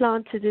picture is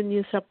planted in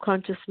your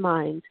subconscious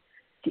mind,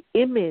 the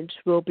image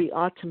will be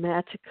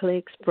automatically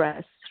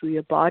expressed through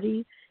your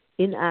body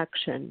in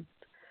action.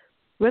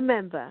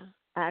 Remember,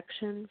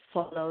 action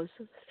follows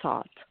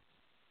thought.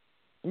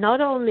 Not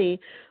only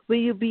will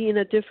you be in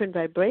a different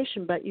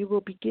vibration, but you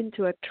will begin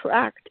to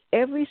attract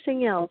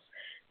everything else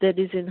that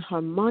is in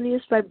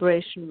harmonious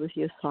vibration with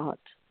your thought.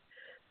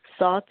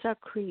 Thoughts are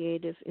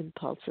creative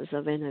impulses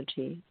of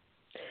energy.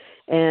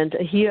 And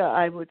here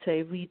I would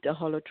say read The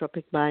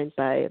Holotropic Mind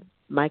by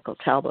Michael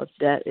Talbot.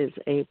 That is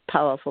a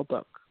powerful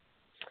book.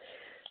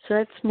 So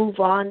let's move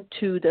on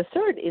to the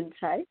third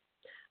insight,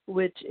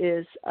 which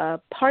is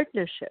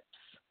partnerships.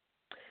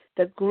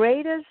 The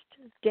greatest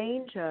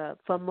danger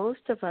for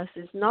most of us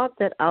is not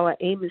that our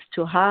aim is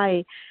too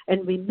high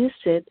and we miss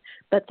it,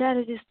 but that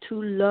it is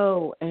too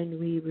low and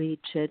we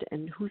reach it.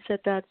 And who said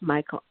that?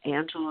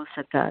 Michelangelo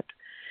said that.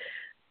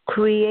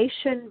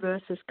 Creation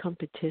versus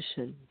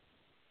competition.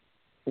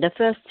 The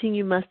first thing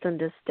you must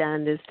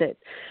understand is that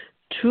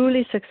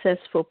truly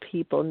successful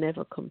people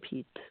never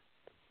compete.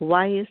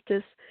 Why is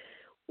this?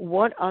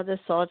 What are the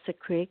thoughts that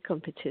create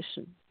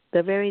competition?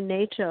 The very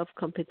nature of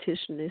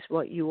competition is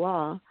what you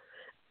are,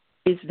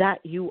 is that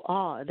you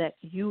are, that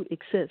you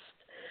exist.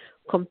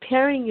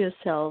 Comparing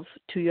yourself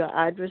to your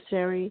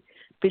adversary,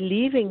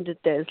 believing that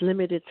there is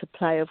limited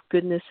supply of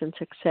goodness and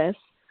success,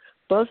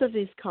 both of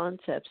these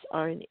concepts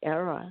are in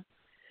error.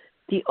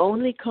 The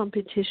only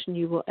competition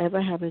you will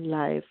ever have in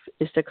life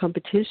is the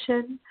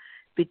competition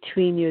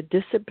between your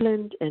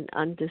disciplined and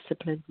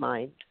undisciplined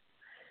mind.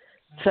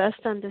 First,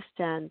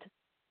 understand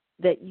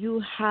that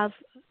you have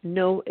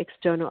no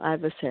external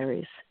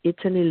adversaries.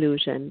 It's an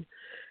illusion.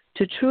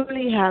 To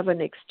truly have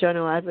an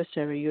external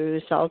adversary, your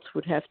results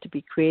would have to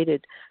be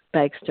created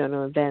by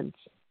external events.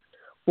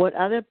 What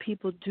other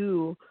people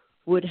do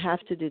would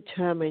have to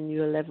determine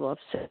your level of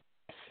success.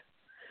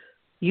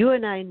 You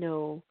and I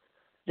know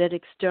that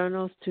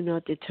externals do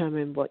not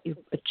determine what you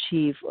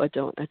achieve or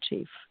don't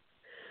achieve.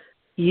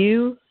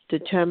 You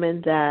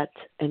determine that,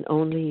 and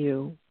only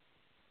you.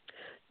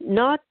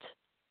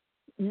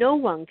 No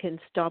one can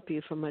stop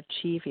you from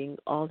achieving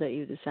all that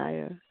you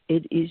desire.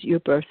 It is your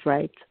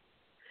birthright.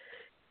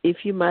 If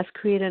you must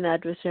create an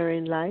adversary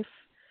in life,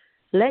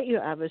 let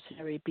your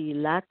adversary be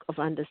lack of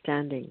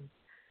understanding.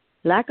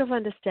 Lack of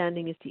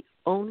understanding is the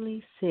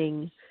only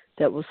thing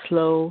that will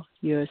slow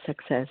your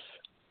success.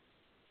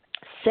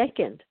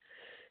 Second,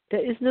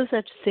 there is no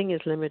such thing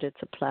as limited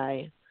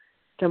supply.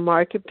 The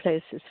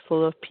marketplace is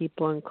full of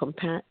people and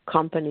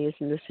companies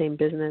in the same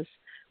business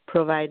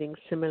providing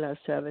similar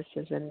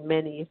services, and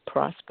many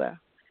prosper.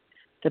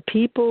 The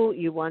people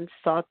you once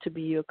thought to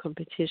be your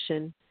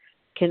competition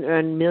can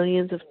earn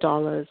millions of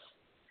dollars,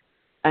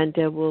 and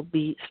there will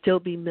still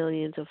be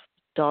millions of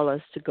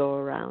dollars to go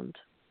around.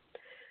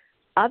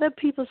 Other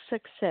people's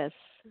success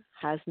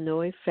has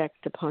no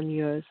effect upon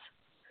yours.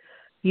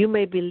 You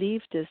may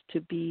believe this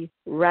to be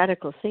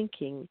radical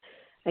thinking,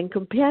 and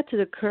compared to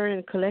the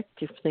current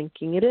collective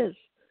thinking, it is.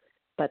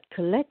 But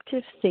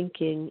collective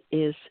thinking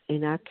is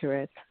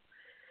inaccurate.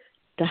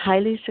 The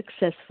highly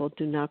successful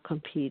do not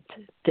compete.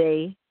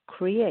 They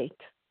create.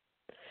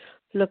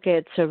 Look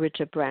at Sir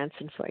Richard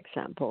Branson, for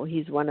example.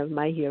 He's one of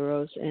my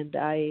heroes, and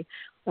I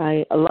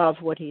love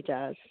what he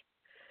does.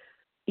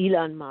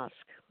 Elon Musk.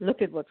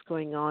 Look at what's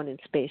going on in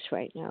space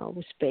right now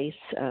with space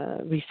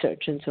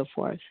research and so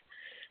forth.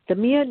 The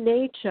mere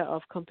nature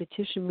of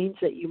competition means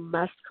that you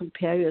must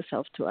compare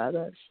yourself to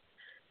others.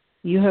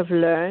 You have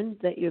learned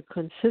that your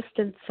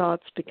consistent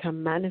thoughts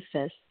become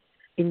manifest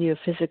in your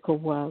physical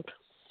world.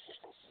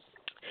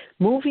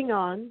 Moving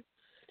on,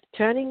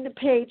 turning the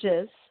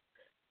pages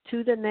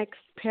to the next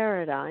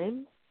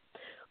paradigm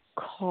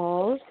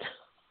called,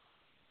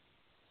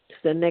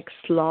 the next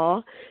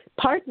law,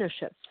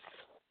 partnerships.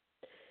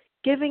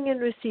 Giving and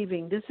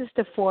receiving. This is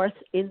the fourth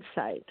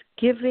insight.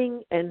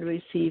 Giving and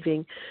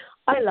receiving.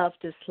 I love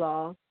this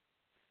law.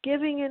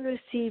 Giving and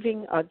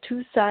receiving are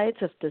two sides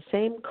of the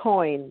same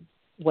coin,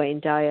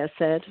 Wayne Dyer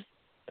said.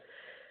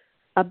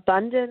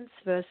 Abundance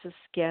versus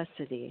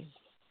scarcity.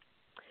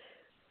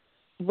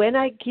 When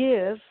I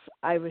give,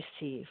 I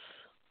receive.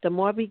 The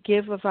more we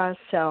give of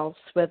ourselves,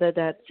 whether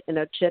that's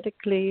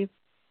energetically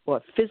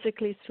or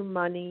physically through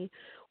money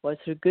or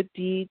through good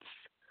deeds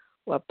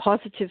or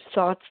positive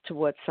thoughts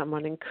towards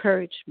someone,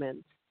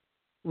 encouragement,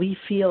 we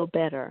feel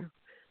better.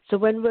 So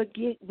when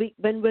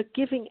we're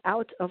giving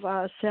out of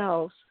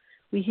ourselves,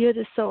 we hear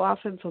this so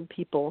often from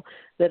people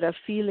that are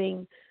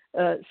feeling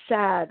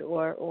sad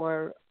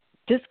or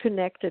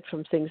disconnected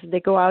from things. And they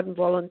go out and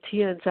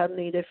volunteer, and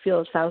suddenly they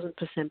feel 1,000%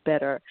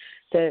 better.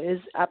 There is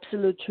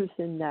absolute truth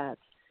in that.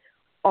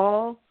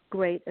 All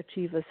great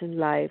achievers in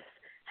life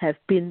have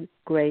been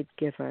great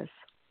givers.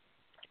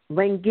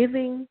 When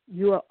giving,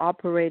 you are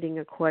operating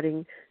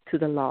according to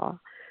the law.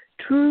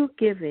 True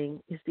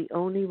giving is the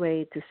only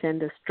way to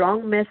send a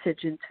strong message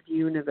into the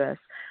universe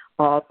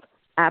of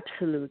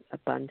absolute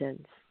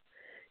abundance.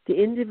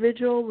 The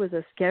individual with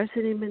a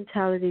scarcity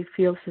mentality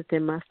feels that they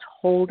must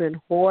hold and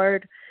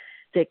hoard.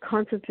 They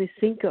constantly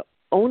think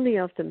only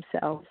of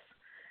themselves.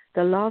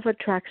 The law of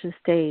attraction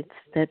states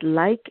that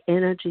like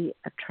energy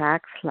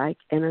attracts like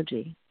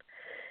energy.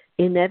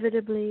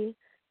 Inevitably,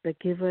 the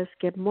givers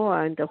get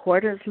more and the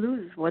hoarders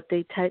lose what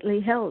they tightly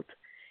held.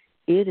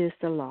 It is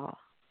the law.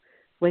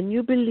 When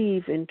you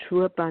believe in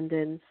true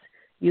abundance,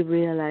 you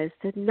realize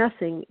that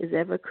nothing is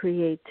ever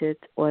created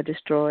or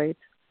destroyed.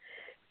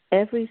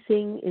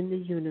 Everything in the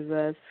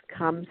universe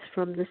comes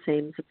from the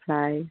same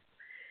supply,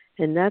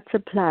 and that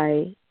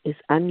supply is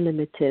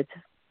unlimited.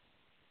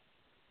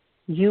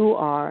 You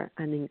are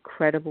an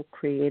incredible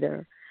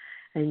creator,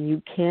 and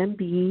you can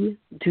be,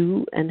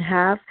 do, and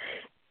have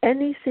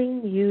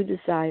anything you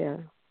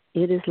desire.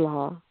 It is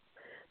law.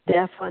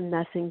 Therefore,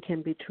 nothing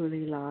can be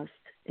truly lost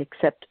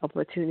except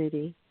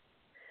opportunity.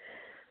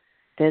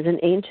 There's an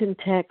ancient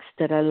text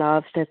that I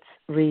love that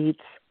reads,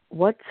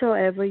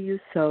 "Whatsoever you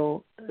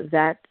sow,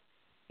 that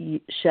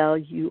shall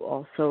you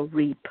also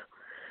reap."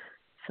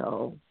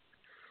 So,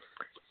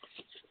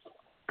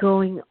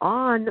 going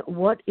on,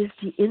 what is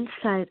the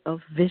insight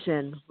of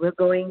vision? We're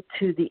going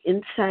to the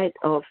insight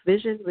of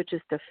vision, which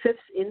is the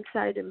fifth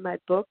insight in my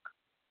book.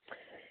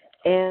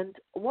 And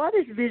what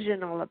is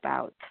vision all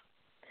about?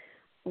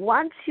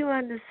 Once you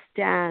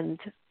understand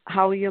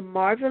how your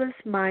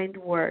marvelous mind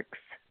works,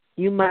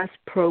 you must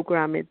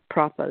program it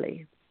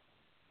properly.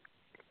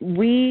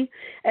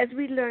 As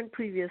we learned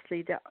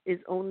previously, there is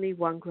only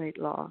one great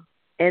law.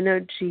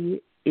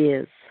 Energy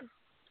is.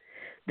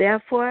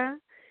 Therefore,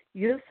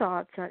 your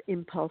thoughts are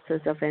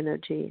impulses of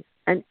energy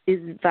and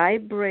is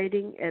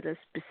vibrating at a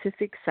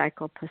specific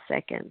cycle per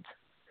second.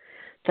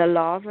 The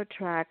law of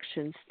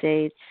attraction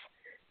states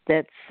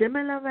that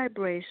similar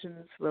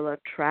vibrations will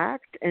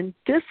attract and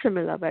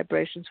dissimilar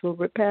vibrations will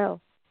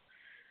repel.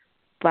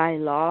 By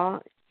law,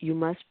 you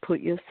must put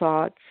your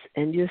thoughts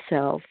and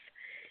yourself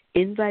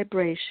in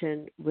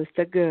vibration with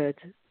the good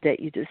that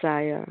you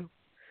desire,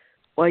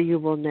 or you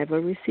will never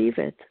receive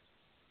it.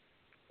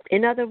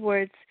 In other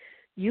words,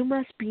 you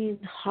must be in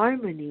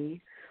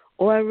harmony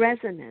or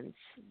resonance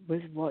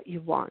with what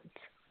you want.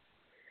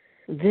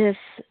 This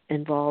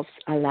involves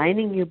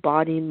aligning your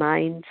body,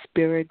 mind,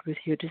 spirit with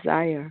your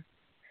desire.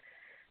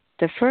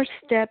 The first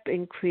step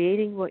in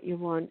creating what you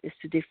want is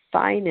to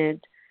define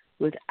it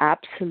with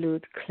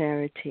absolute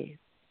clarity.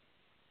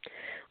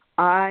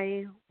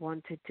 I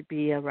wanted to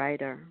be a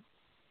writer.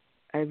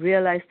 I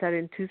realized that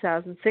in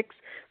 2006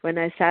 when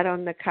I sat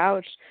on the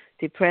couch,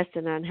 depressed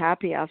and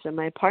unhappy after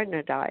my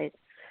partner died.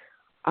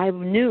 I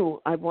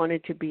knew I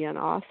wanted to be an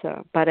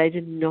author, but I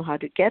didn't know how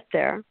to get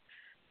there,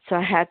 so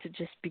I had to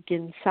just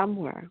begin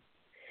somewhere.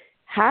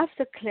 have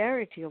the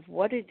clarity of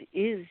what it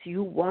is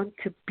you want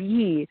to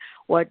be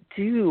or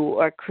do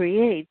or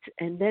create,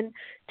 and then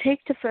take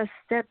the first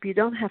step. You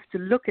don't have to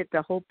look at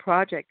the whole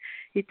project.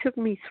 It took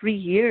me 3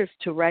 years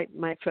to write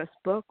my first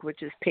book,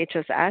 which is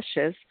Petra's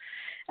Ashes.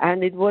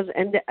 And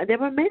there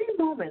were many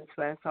moments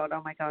where I thought,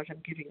 oh my gosh,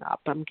 I'm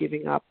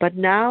giving up. But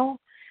now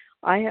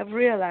I have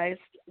realized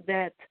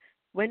that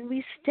when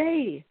we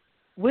stay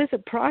with a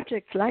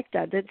project like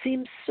that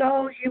seems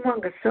so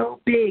humongous, so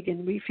big,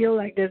 and we feel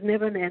like there's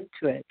never an end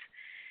to it,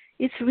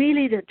 it's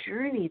really the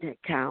journey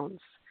that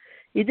counts.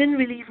 It didn't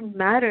really even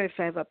matter if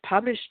I ever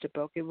published a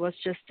book. It was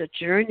just a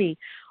journey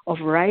of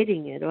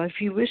writing it. Or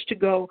if you wish to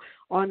go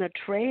on a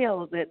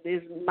trail that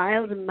is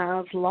miles and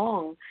miles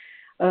long,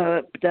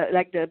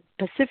 like the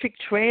Pacific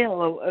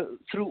Trail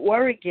through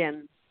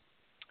Oregon,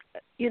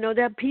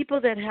 there are people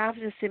that have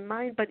this in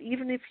mind, but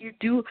even if you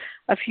do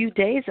a few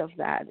days of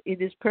that,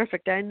 it is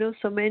perfect. I know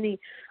so many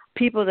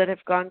people that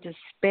have gone to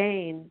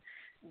Spain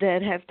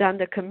that have done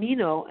the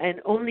Camino and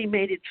only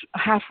made it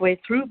halfway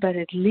through, but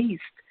at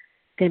least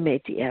they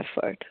made the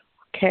effort,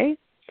 okay?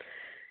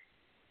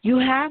 You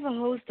have a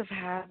host of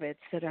habits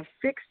that are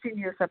fixed in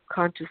your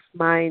subconscious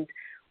mind,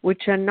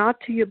 which are not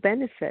to your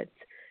benefit,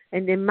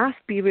 and they must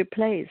be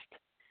replaced.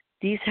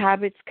 These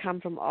habits come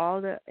from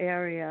all the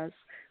areas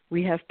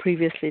we have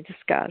previously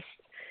discussed,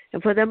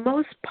 and for the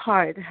most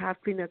part have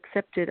been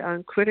accepted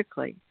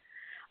uncritically.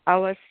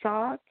 Our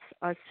thoughts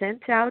are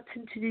sent out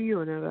into the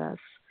universe,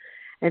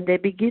 and they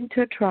begin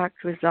to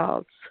attract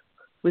results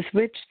with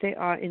which they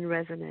are in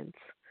resonance.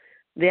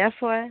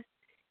 Therefore,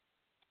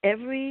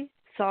 every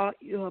thought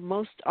you are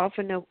most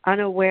often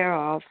unaware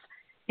of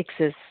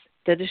exists.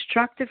 The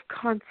destructive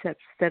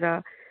concepts that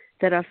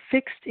are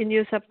fixed in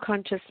your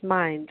subconscious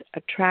mind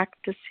attract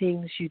the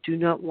things you do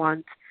not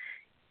want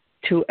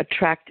to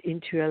attract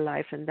into your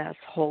life and thus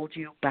hold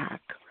you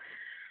back.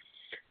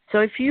 So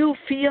if you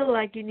feel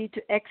like you need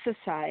to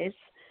exercise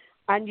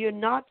and you're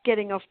not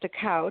getting off the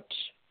couch,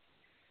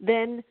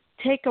 then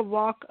take a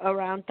walk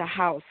around the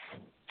house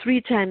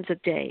 3 times a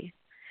day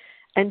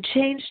and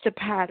change the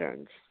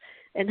patterns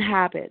and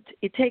habit.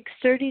 It takes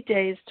 30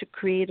 days to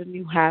create a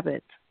new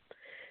habit.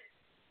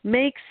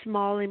 Make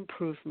small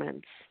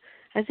improvements.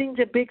 I think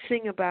the big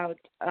thing about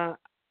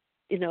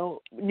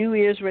New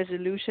Year's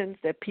resolutions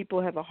that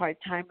people have a hard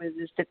time with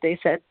is that they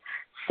set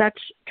such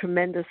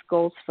tremendous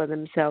goals for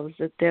themselves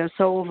that they're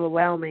so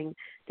overwhelming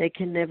they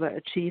can never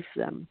achieve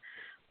them.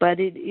 But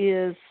it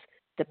is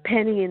the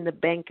penny in the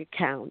bank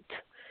account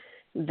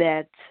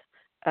that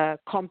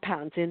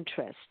compounds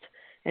interest.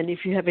 And if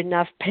you have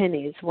enough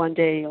pennies, one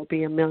day you'll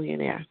be a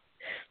millionaire.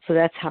 So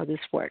that's how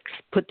this works.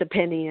 Put the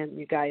penny in,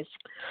 you guys.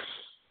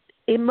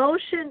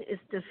 Emotion is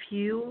the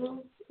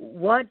fuel.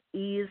 What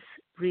is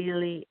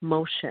really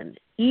motion?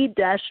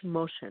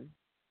 E-motion.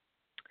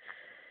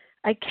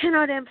 I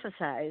cannot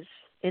emphasize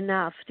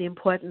enough the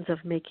importance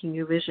of making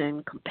your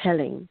vision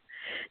compelling.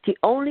 The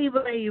only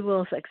way you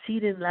will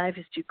succeed in life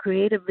is to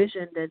create a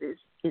vision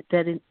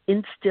that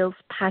instills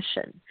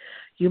passion.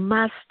 You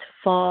must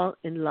fall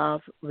in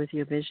love with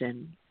your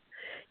vision.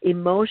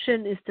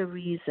 Emotion is the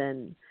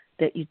reason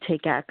that you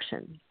take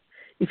action.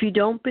 If you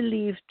don't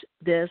believe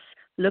this,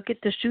 look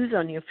at the shoes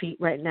on your feet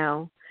right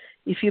now.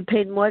 If you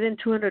paid more than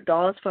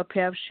 $200 for a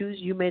pair of shoes,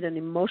 you made an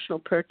emotional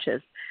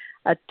purchase.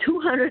 A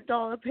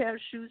 $200 pair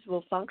of shoes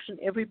will function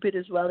every bit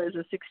as well as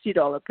a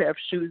 $60 pair of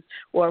shoes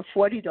or a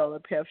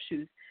 $40 pair of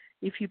shoes.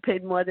 If you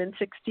paid more than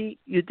 $60,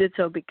 you did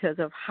so because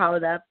of how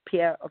that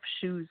pair of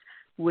shoes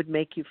would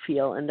make you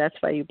feel, and that's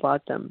why you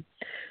bought them.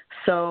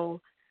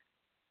 So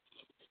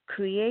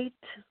create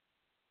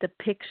the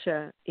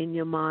picture in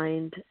your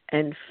mind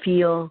and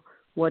feel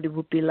what it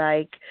would be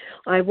like.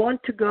 I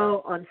want to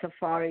go on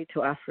safari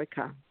to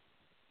Africa.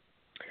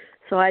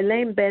 So I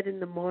lay in bed in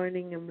the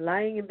morning, I'm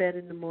lying in bed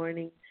in the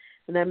morning,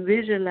 and I'm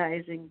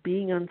visualizing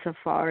being on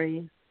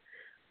safari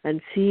and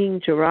seeing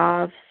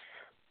giraffes,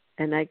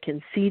 and I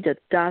can see the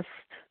dust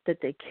that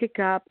they kick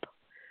up,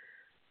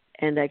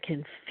 and I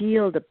can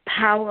feel the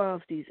power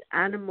of these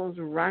animals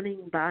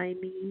running by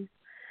me.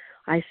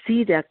 I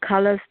see their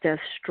colors, their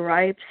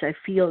stripes. I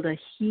feel the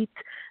heat,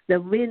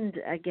 the wind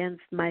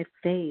against my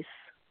face.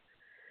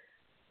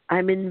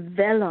 I'm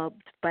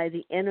enveloped by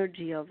the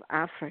energy of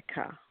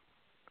Africa.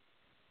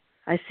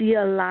 I see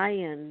a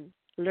lion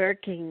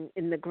lurking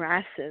in the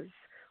grasses,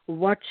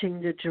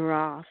 watching the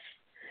giraffes.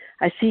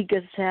 I see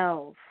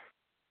gazelles.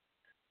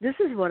 This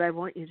is what I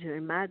want you to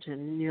imagine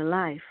in your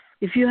life.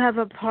 If you have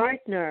a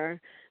partner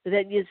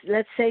that is,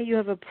 let's say you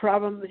have a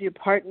problem with your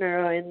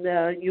partner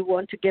and you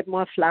want to get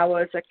more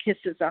flowers or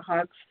kisses or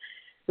hugs,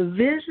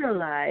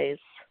 visualize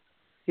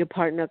your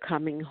partner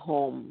coming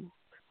home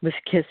with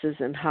kisses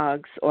and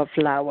hugs or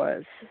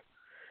flowers.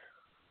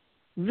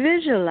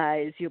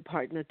 Visualize your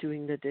partner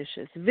doing the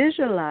dishes.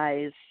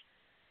 Visualize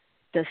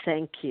the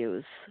thank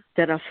yous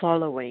that are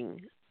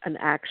following an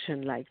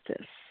action like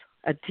this,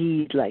 a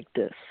deed like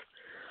this.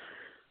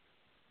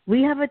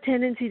 We have a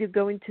tendency to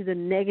go into the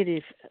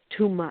negative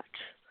too much.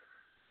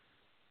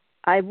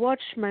 I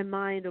watch my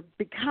mind, or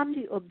become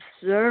the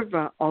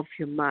observer of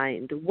your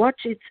mind.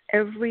 Watch its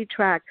every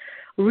track.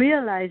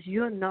 Realize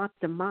you're not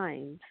the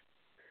mind,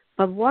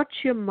 but watch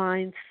your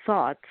mind's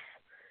thoughts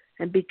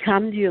and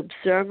become the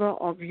observer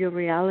of your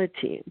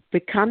reality.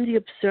 Become the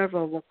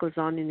observer of what goes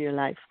on in your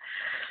life.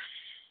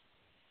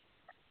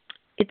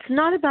 It's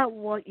not about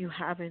what you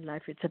have in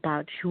life. It's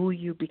about who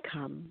you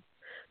become.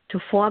 To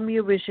form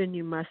your vision,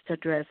 you must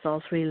address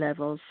all three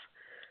levels,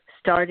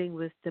 starting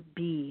with the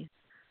be,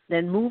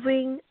 then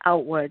moving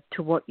outward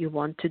to what you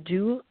want to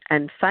do,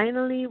 and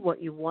finally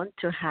what you want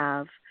to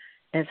have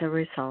as a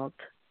result.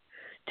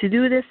 To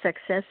do this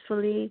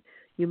successfully,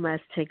 you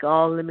must take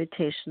all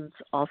limitations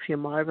off your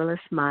marvelous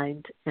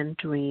mind and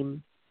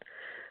dream.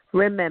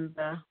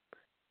 Remember,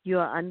 you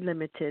are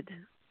unlimited.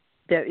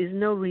 There is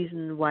no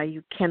reason why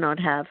you cannot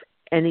have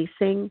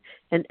anything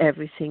and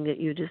everything that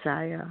you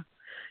desire.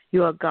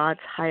 You are God's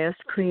highest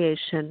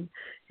creation,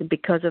 and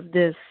because of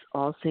this,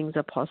 all things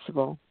are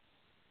possible.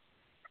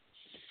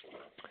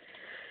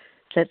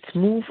 Let's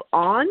move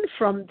on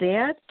from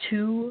there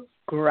to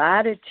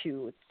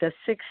gratitude, the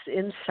sixth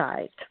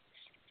insight.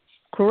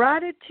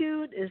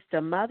 Gratitude is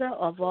the mother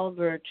of all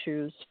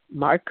virtues,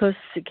 Marcus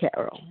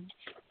Cicero.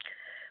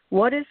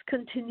 What is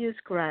continuous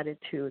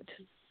gratitude?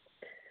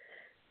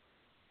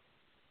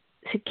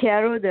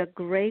 Cicero, the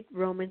great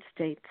Roman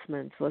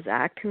statesman, was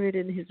accurate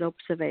in his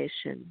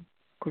observation.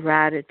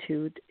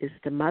 Gratitude is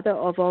the mother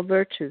of all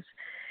virtues.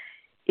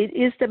 It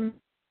is the mother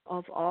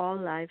of all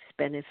life's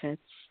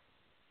benefits.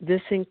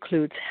 This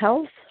includes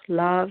health,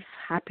 love,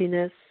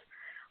 happiness,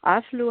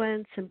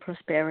 affluence, and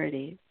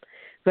prosperity.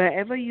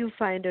 Wherever you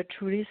find a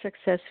truly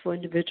successful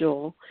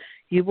individual,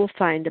 you will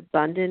find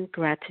abundant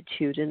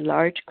gratitude in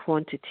large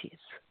quantities.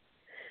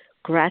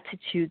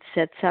 Gratitude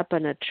sets up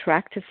an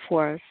attractive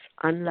force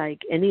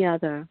unlike any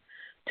other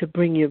to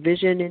bring your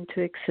vision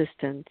into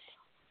existence.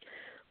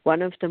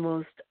 One of the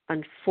most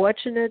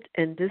unfortunate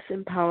and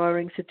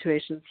disempowering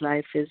situations in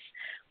life is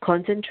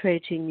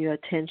concentrating your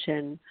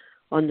attention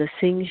on the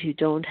things you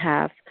don't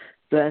have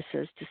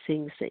versus the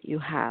things that you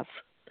have.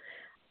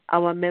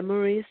 Our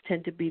memories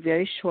tend to be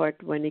very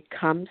short when it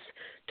comes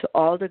to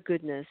all the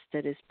goodness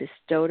that is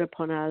bestowed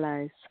upon our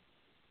lives.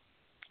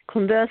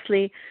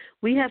 Conversely,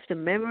 we have the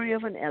memory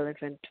of an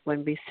elephant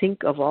when we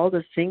think of all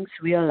the things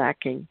we are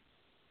lacking.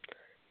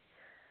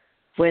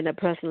 When a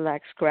person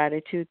lacks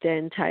gratitude, their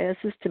entire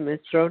system is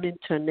thrown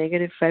into a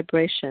negative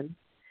vibration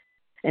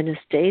and a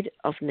state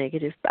of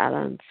negative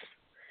balance.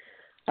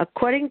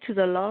 According to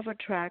the law of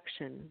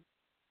attraction,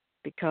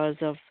 because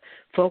of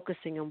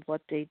focusing on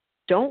what they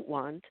don't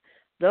want,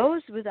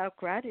 those without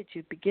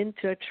gratitude begin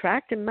to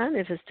attract and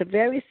manifest the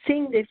very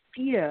thing they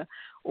fear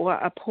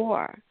or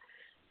abhor.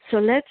 So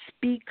let's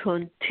be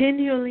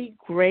continually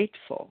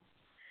grateful.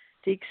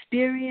 To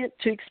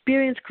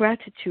experience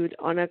gratitude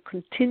on a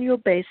continual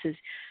basis,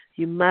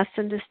 you must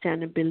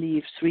understand and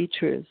believe three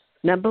truths.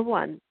 Number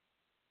one,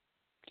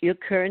 your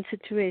current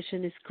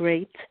situation is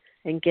great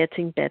and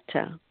getting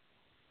better.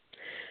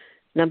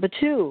 Number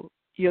two,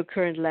 your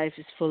current life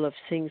is full of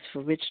things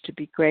for which to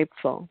be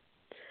grateful.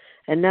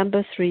 And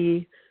number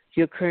three,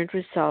 your current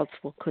results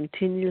will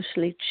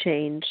continuously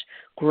change,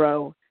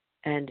 grow,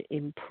 and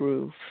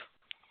improve.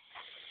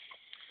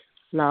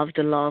 Love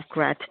the law of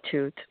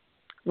gratitude.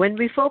 When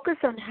we focus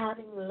on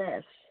having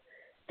less,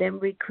 then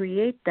we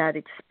create that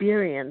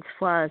experience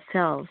for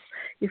ourselves.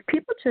 If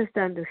people just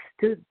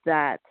understood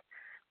that,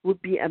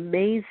 would be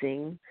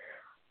amazing.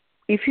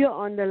 If you're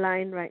on the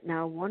line right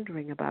now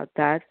wondering about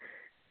that,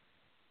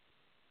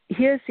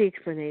 here's the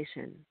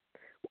explanation.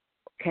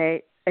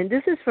 Okay, and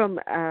this is from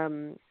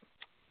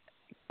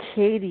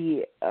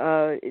Katie.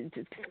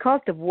 It's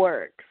called The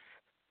Works,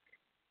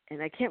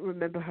 and I can't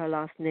remember her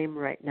last name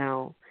right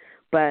now,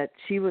 but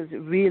she was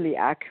really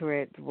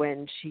accurate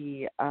when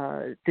she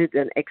did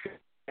an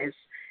exercise,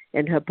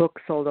 and her book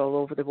sold all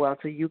over the world.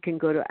 So you can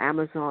go to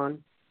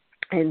Amazon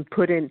and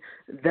put in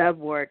The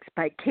Works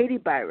by Katie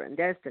Byron.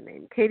 There's the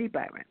name, Katie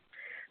Byron.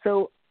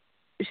 So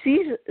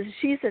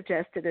she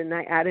suggested, and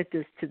I added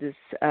this to this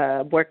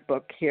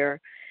workbook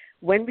here,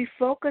 when we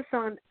focus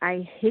on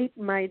I hate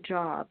my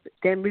job,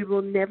 then we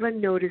will never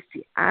notice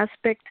the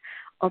aspect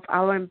of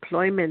our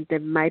employment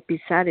that might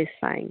be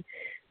satisfying.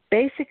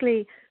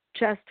 Basically,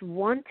 just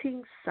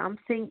wanting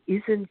something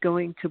isn't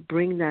going to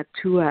bring that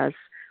to us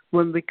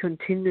when we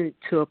continue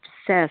to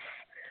obsess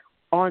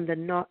on the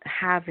not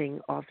having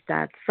of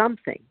that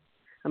something.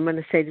 I'm going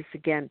to say this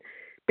again.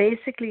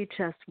 Basically,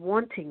 just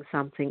wanting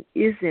something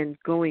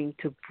isn't going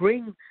to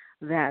bring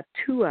that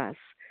to us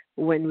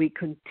when we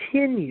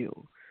continue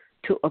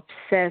to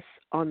obsess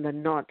on the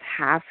not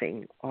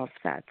having of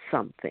that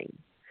something.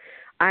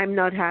 I'm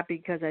not happy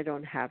because I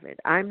don't have it.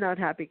 I'm not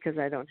happy because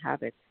I don't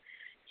have it.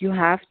 You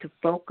have to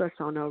focus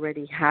on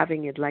already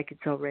having it like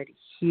it's already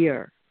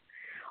here.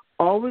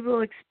 All we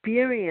will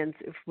experience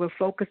if we're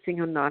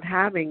focusing on not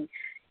having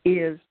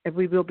is that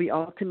we will be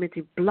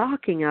ultimately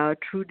blocking our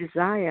true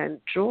desire and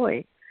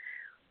joy.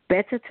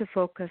 Better to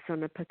focus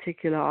on a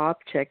particular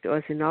object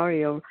or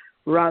scenario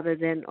rather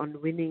than on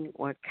winning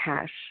or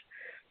cash.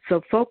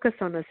 So focus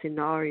on a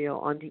scenario,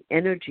 on the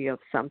energy of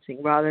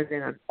something rather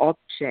than an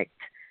object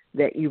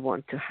that you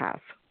want to have.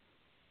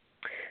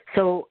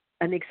 So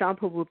an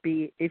example would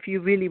be if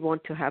you really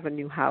want to have a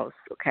new house,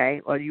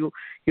 okay, or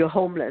you're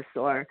homeless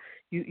or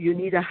you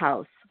need a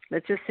house.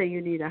 Let's just say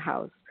you need a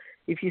house.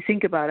 If you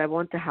think about, I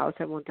want the house,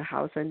 I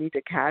need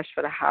the cash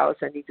for the house,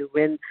 I need to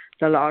win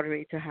the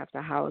lottery to have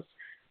the house.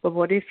 But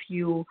what if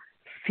you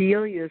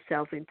feel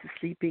yourself into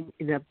sleeping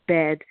in a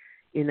bed,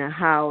 in a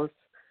house,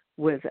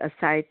 with a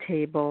side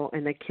table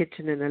and a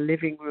kitchen and a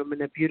living room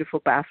and a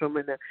beautiful bathroom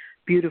and a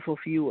beautiful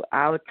view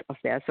out of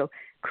there. So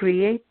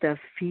create the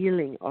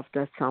feeling of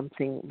the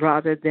something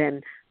rather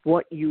than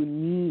what you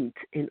need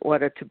in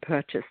order to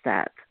purchase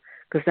that,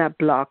 because that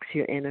blocks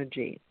your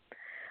energy.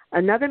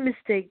 Another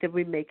mistake that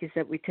we make is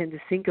that we tend to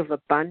think of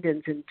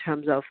abundance in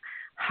terms of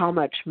how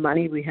much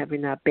money we have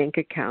in our bank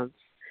accounts.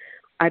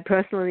 I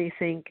personally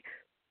think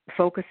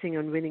focusing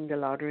on winning the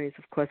lottery is,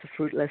 of course, a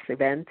fruitless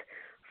event.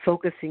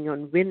 Focusing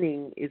on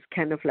winning is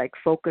kind of like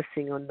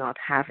focusing on not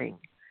having.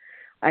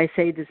 I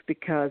say this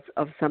because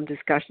of some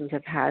discussions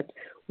I've had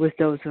with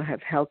those who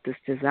have held this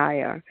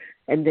desire,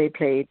 and they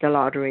play the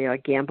lottery or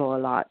gamble a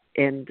lot,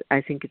 and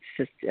I think it's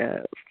just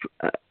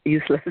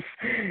useless.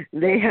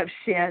 They have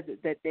shared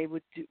that they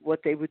would do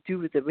what they would do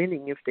with the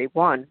winning if they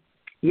won,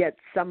 yet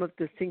some of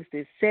the things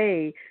they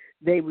say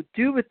they would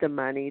do with the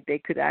money, they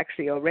could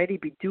actually already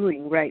be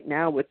doing right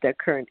now with their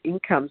current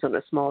incomes on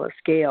a smaller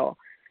scale,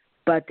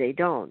 but they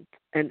don't.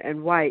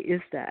 And why is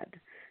that?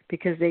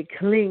 Because they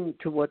cling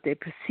to what they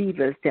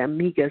perceive as their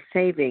meager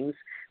savings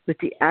with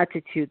the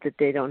attitude that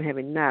they don't have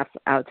enough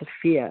out of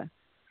fear.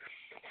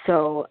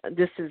 So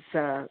this is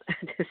a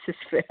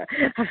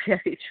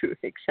very true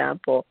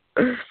example.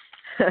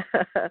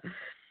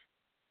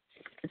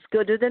 Let's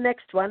go to the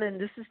next one,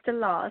 and this is the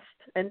last,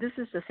 and this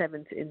is the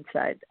seventh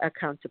insight,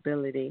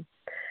 accountability.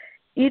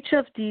 Each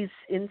of these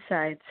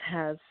insights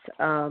has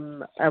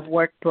a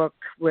workbook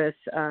with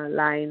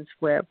lines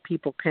where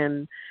people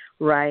can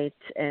write,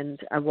 and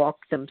I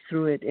walk them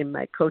through it in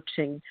my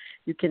coaching.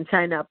 You can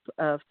sign up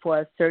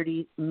for a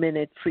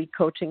 30-minute free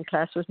coaching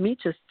class with me.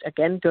 Just,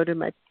 again, go to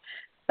my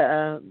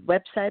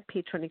website,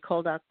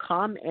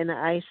 petranicoll.com,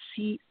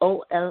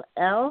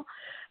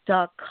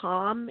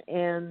 NICOLL.com,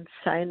 and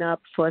sign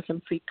up for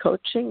some free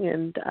coaching,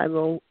 and I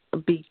will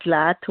be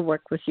glad to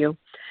work with you.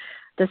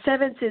 The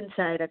seventh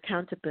insight,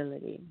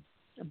 accountability.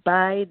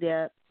 By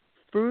their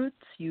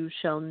fruits you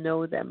shall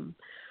know them.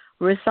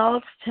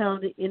 Results tell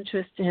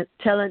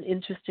an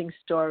interesting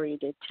story.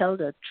 They tell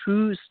the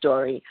true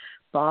story.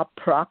 Bob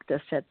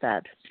Proctor said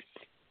that.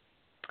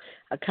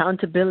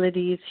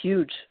 Accountability is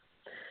huge.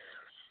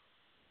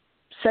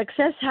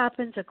 Success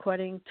happens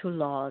according to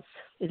laws.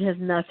 It has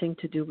nothing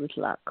to do with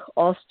luck.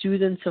 All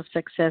students of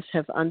success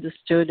have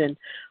understood and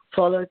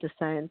followed the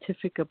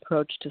scientific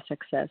approach to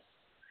success.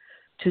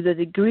 To the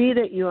degree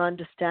that you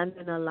understand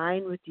and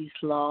align with these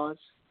laws,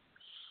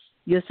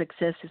 your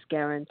success is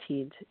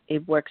guaranteed.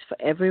 It works for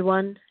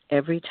everyone,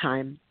 every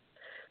time.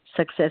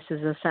 Success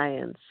is a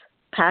science.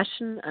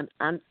 Passion,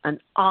 an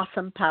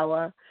awesome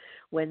power.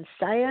 When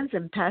science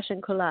and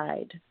passion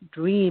collide,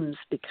 dreams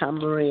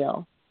become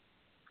real.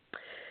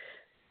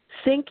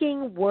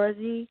 Thinking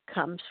worthy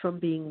comes from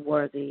being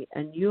worthy,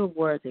 and you're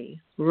worthy.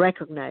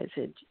 Recognize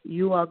it.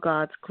 You are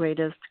God's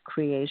greatest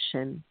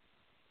creation.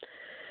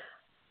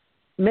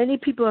 Many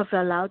people have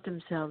allowed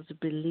themselves to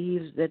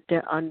believe that they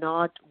are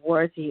not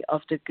worthy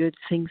of the good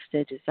things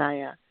they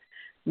desire.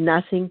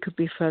 Nothing could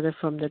be further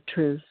from the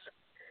truth.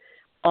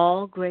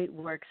 All great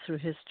works through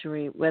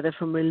history, whether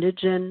from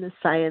religion,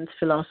 science,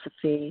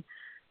 philosophy,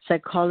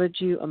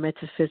 psychology, or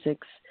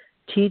metaphysics,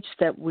 teach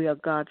that we are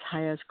God's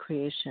highest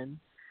creation.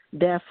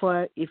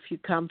 Therefore, if you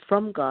come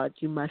from God,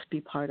 you must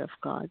be part of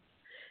God.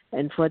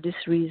 And for this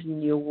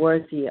reason, you're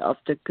worthy of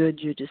the good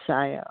you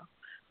desire.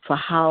 For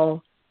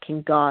how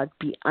can God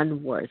be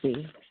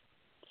unworthy?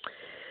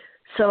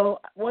 So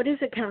what is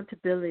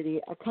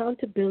accountability?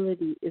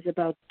 Accountability is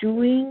about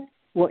doing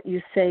what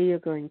you say you're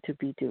going to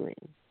be doing.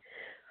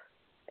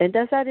 And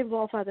does that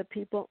involve other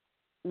people?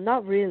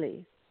 Not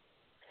really.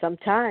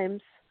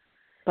 Sometimes,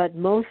 but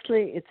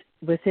mostly it's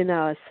within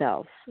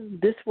ourselves.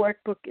 This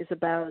workbook is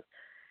about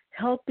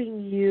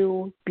helping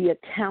you be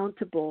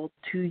accountable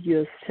to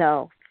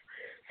yourself.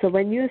 So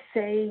when you're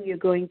saying you're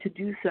going to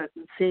do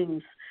certain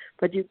things,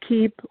 but you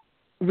keep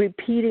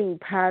repeating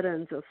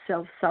patterns of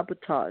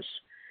self-sabotage,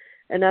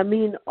 and I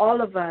mean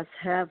all of us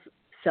have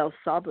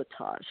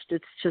self-sabotage.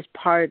 It's just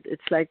part,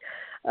 it's like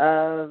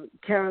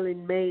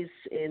Carolyn Mays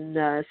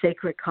in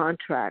Sacred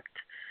Contract.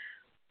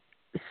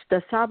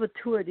 The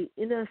saboteur, the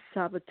inner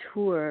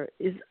saboteur,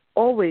 is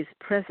always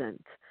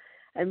present.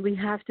 And we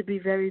have to be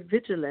very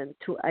vigilant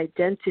to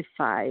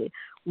identify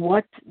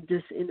what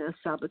this inner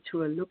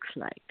saboteur looks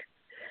like.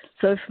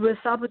 So if we're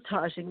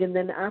sabotaging and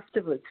then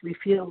afterwards we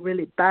feel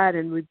really bad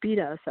and we beat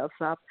ourselves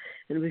up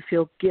and we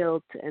feel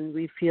guilt and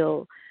we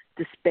feel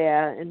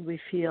despair and we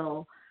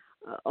feel,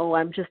 oh,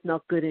 I'm just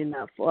not good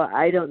enough or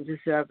I don't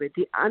deserve it.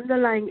 The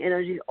underlying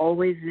energy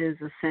always is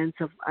a sense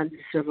of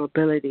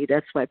undeservability.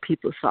 That's why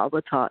people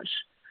sabotage.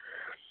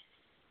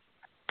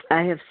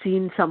 I have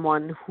seen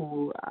someone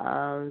who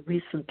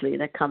recently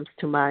that comes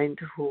to mind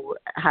who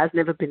has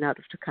never been out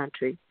of the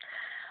country.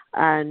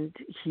 And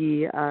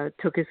he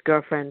took his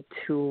girlfriend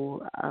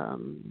to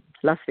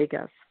Las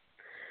Vegas,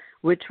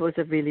 which was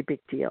a really big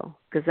deal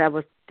because that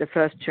was the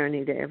first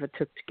journey they ever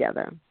took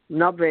together.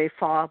 Not very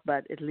far,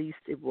 but at least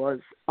it was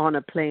on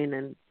a plane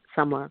and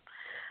somewhere.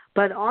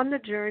 But on the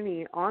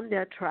journey, on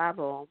their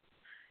travel,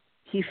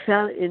 he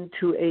fell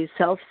into a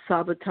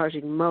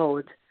self-sabotaging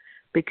mode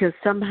because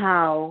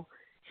somehow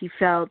he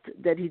felt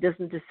that he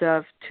doesn't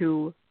deserve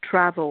to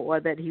travel, or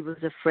that he was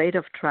afraid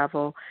of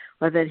travel,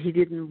 or that he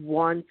didn't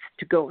want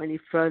to go any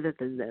further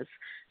than this.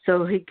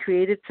 So he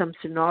created some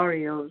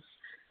scenarios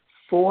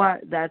for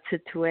that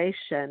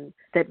situation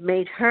that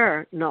made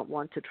her not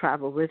want to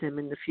travel with him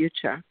in the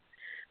future.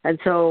 And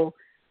so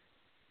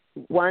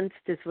once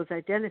this was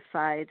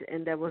identified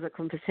and there was a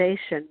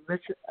conversation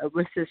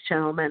with this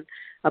gentleman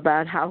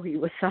about how he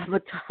was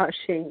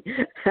sabotaging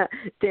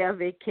their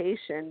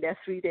vacation, their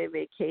 3-day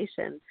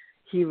vacation,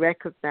 he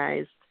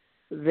recognized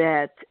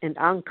that and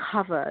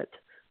uncovered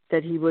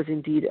that he was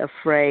indeed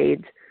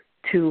afraid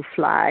to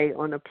fly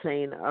on a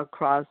plane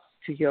across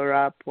to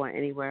Europe or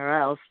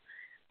anywhere else,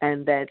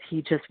 and that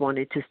he just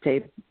wanted to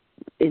stay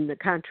in the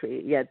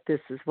country. Yet this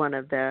is one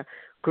of the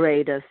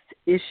greatest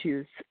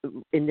issues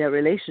in their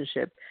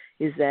relationship,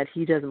 is that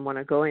he doesn't want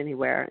to go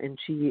anywhere and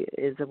she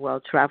is a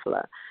world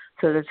traveler.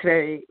 So that's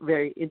very,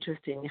 very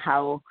interesting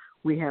how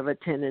we have a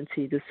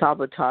tendency to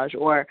sabotage.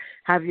 Or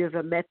have you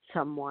ever met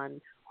someone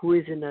who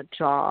is in a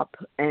job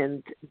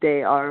and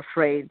they are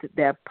afraid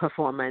their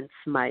performance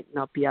might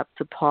not be up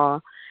to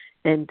par,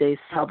 and they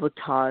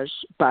sabotage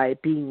by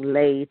being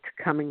late,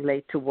 coming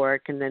late to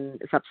work, and then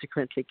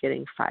subsequently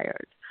getting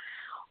fired?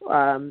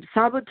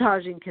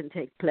 Sabotaging can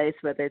take place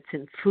whether it's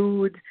in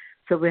food.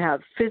 So we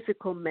have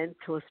physical,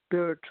 mental,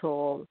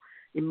 spiritual,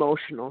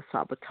 emotional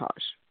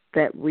sabotage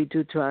that we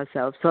do to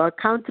ourselves. So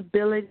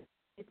accountability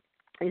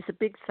is a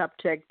big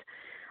subject.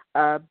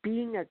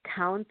 Being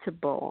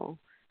accountable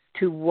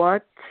to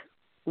what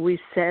we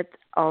set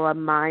our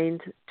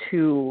mind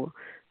to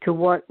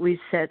what we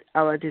set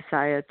our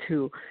desire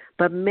to,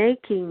 but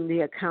making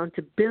the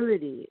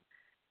accountability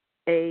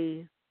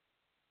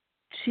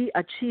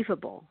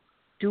achievable,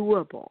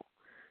 doable.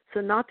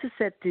 So not to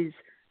set these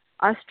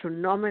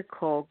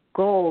astronomical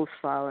goals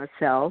for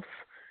ourselves,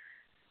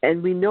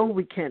 and we know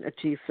we can't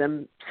achieve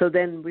them, so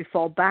then we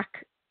fall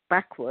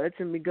backwards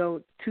and we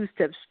go 2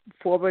 steps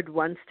forward,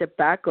 1 step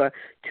back, or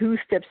 2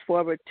 steps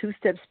forward, 2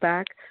 steps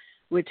back,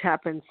 which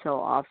happens so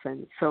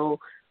often. So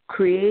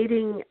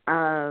creating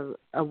a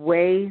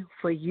way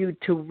for you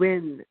to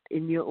win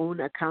in your own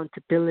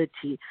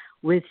accountability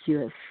with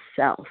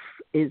yourself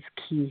is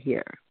key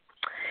here.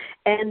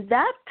 And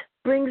that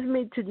brings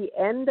me to the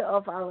end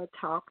of our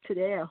talk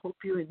today. I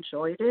hope you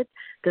enjoyed it.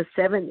 The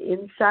 7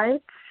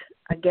 insights.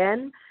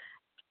 Again,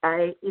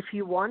 if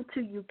you want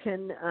to, you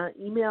can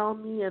email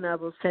me and I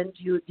will send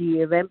you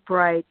the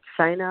Eventbrite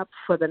sign up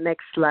for the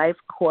next live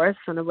course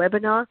on a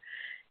webinar.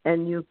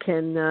 And you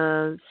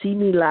can see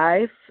me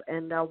live,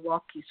 and I'll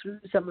walk you through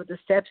some of the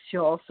steps.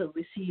 You'll also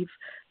receive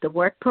the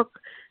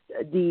workbook.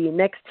 The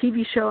next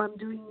TV show I'm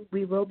doing,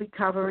 we will be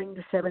covering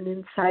the 7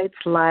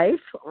 insights live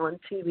on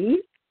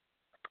TV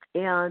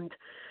and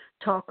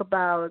talk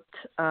about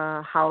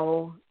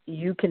how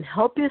you can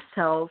help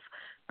yourself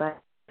by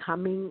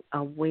becoming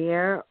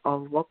aware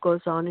of what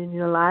goes on in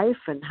your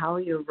life and how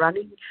you're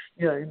running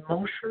your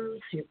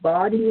emotions, your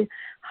body,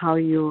 how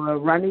you are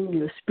running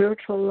your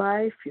spiritual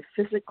life, your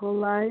physical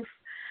life.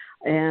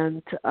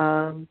 And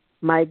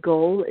my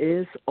goal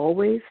is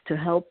always to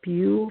help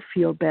you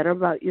feel better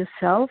about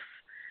yourself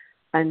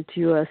and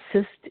to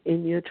assist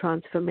in your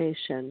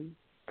transformation.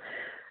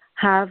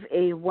 Have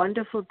a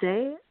wonderful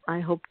day. I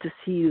hope to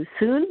see you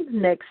soon.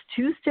 Next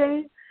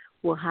Tuesday,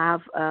 we'll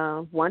have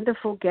a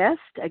wonderful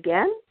guest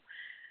again.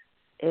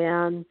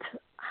 And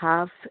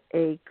have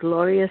a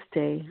glorious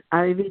day.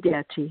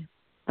 Arrivederci.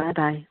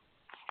 Bye-bye.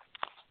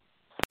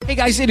 Hey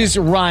guys, it is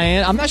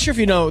Ryan. I'm not sure if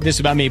you know this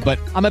about me, but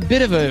I'm a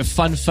bit of a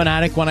fun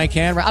fanatic when I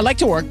can. I like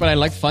to work, but I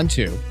like fun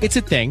too. It's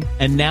a thing.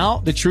 And now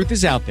the truth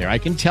is out there. I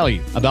can tell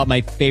you about my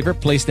favorite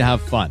place to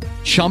have fun.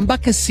 Chumba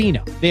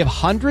Casino. They have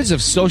hundreds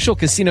of social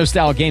casino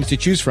style games to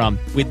choose from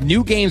with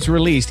new games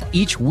released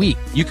each week.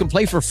 You can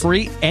play for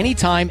free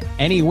anytime,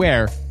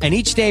 anywhere. And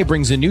each day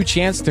brings a new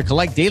chance to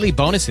collect daily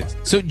bonuses.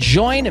 So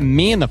join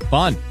me in the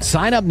fun.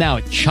 Sign up now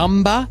at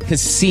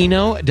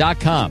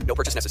ChumbaCasino.com. No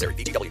purchase necessary.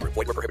 VGW Group.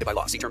 Void where prohibited by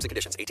law. See terms and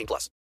conditions.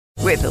 18+.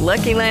 With the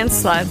Lucky Land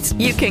Slots,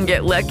 you can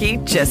get lucky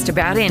just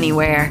about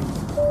anywhere.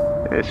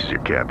 This is your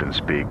captain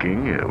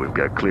speaking. We've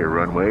got clear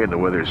runway and the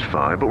weather's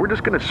fine, but we're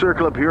just going to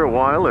circle up here a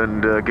while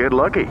and get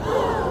lucky.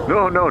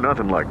 No,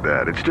 nothing like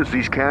that. It's just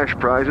these cash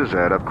prizes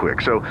add up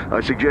quick. So I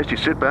suggest you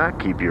sit back,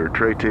 keep your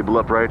tray table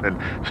upright, and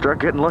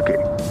start getting lucky.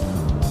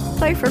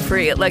 Play for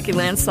free at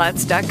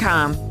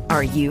LuckyLandSlots.com.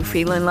 Are you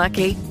feeling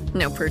lucky?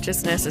 No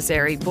purchase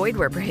necessary. Void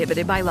where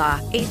prohibited by law.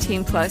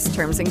 18+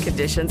 terms and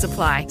conditions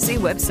apply. See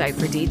website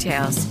for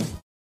details.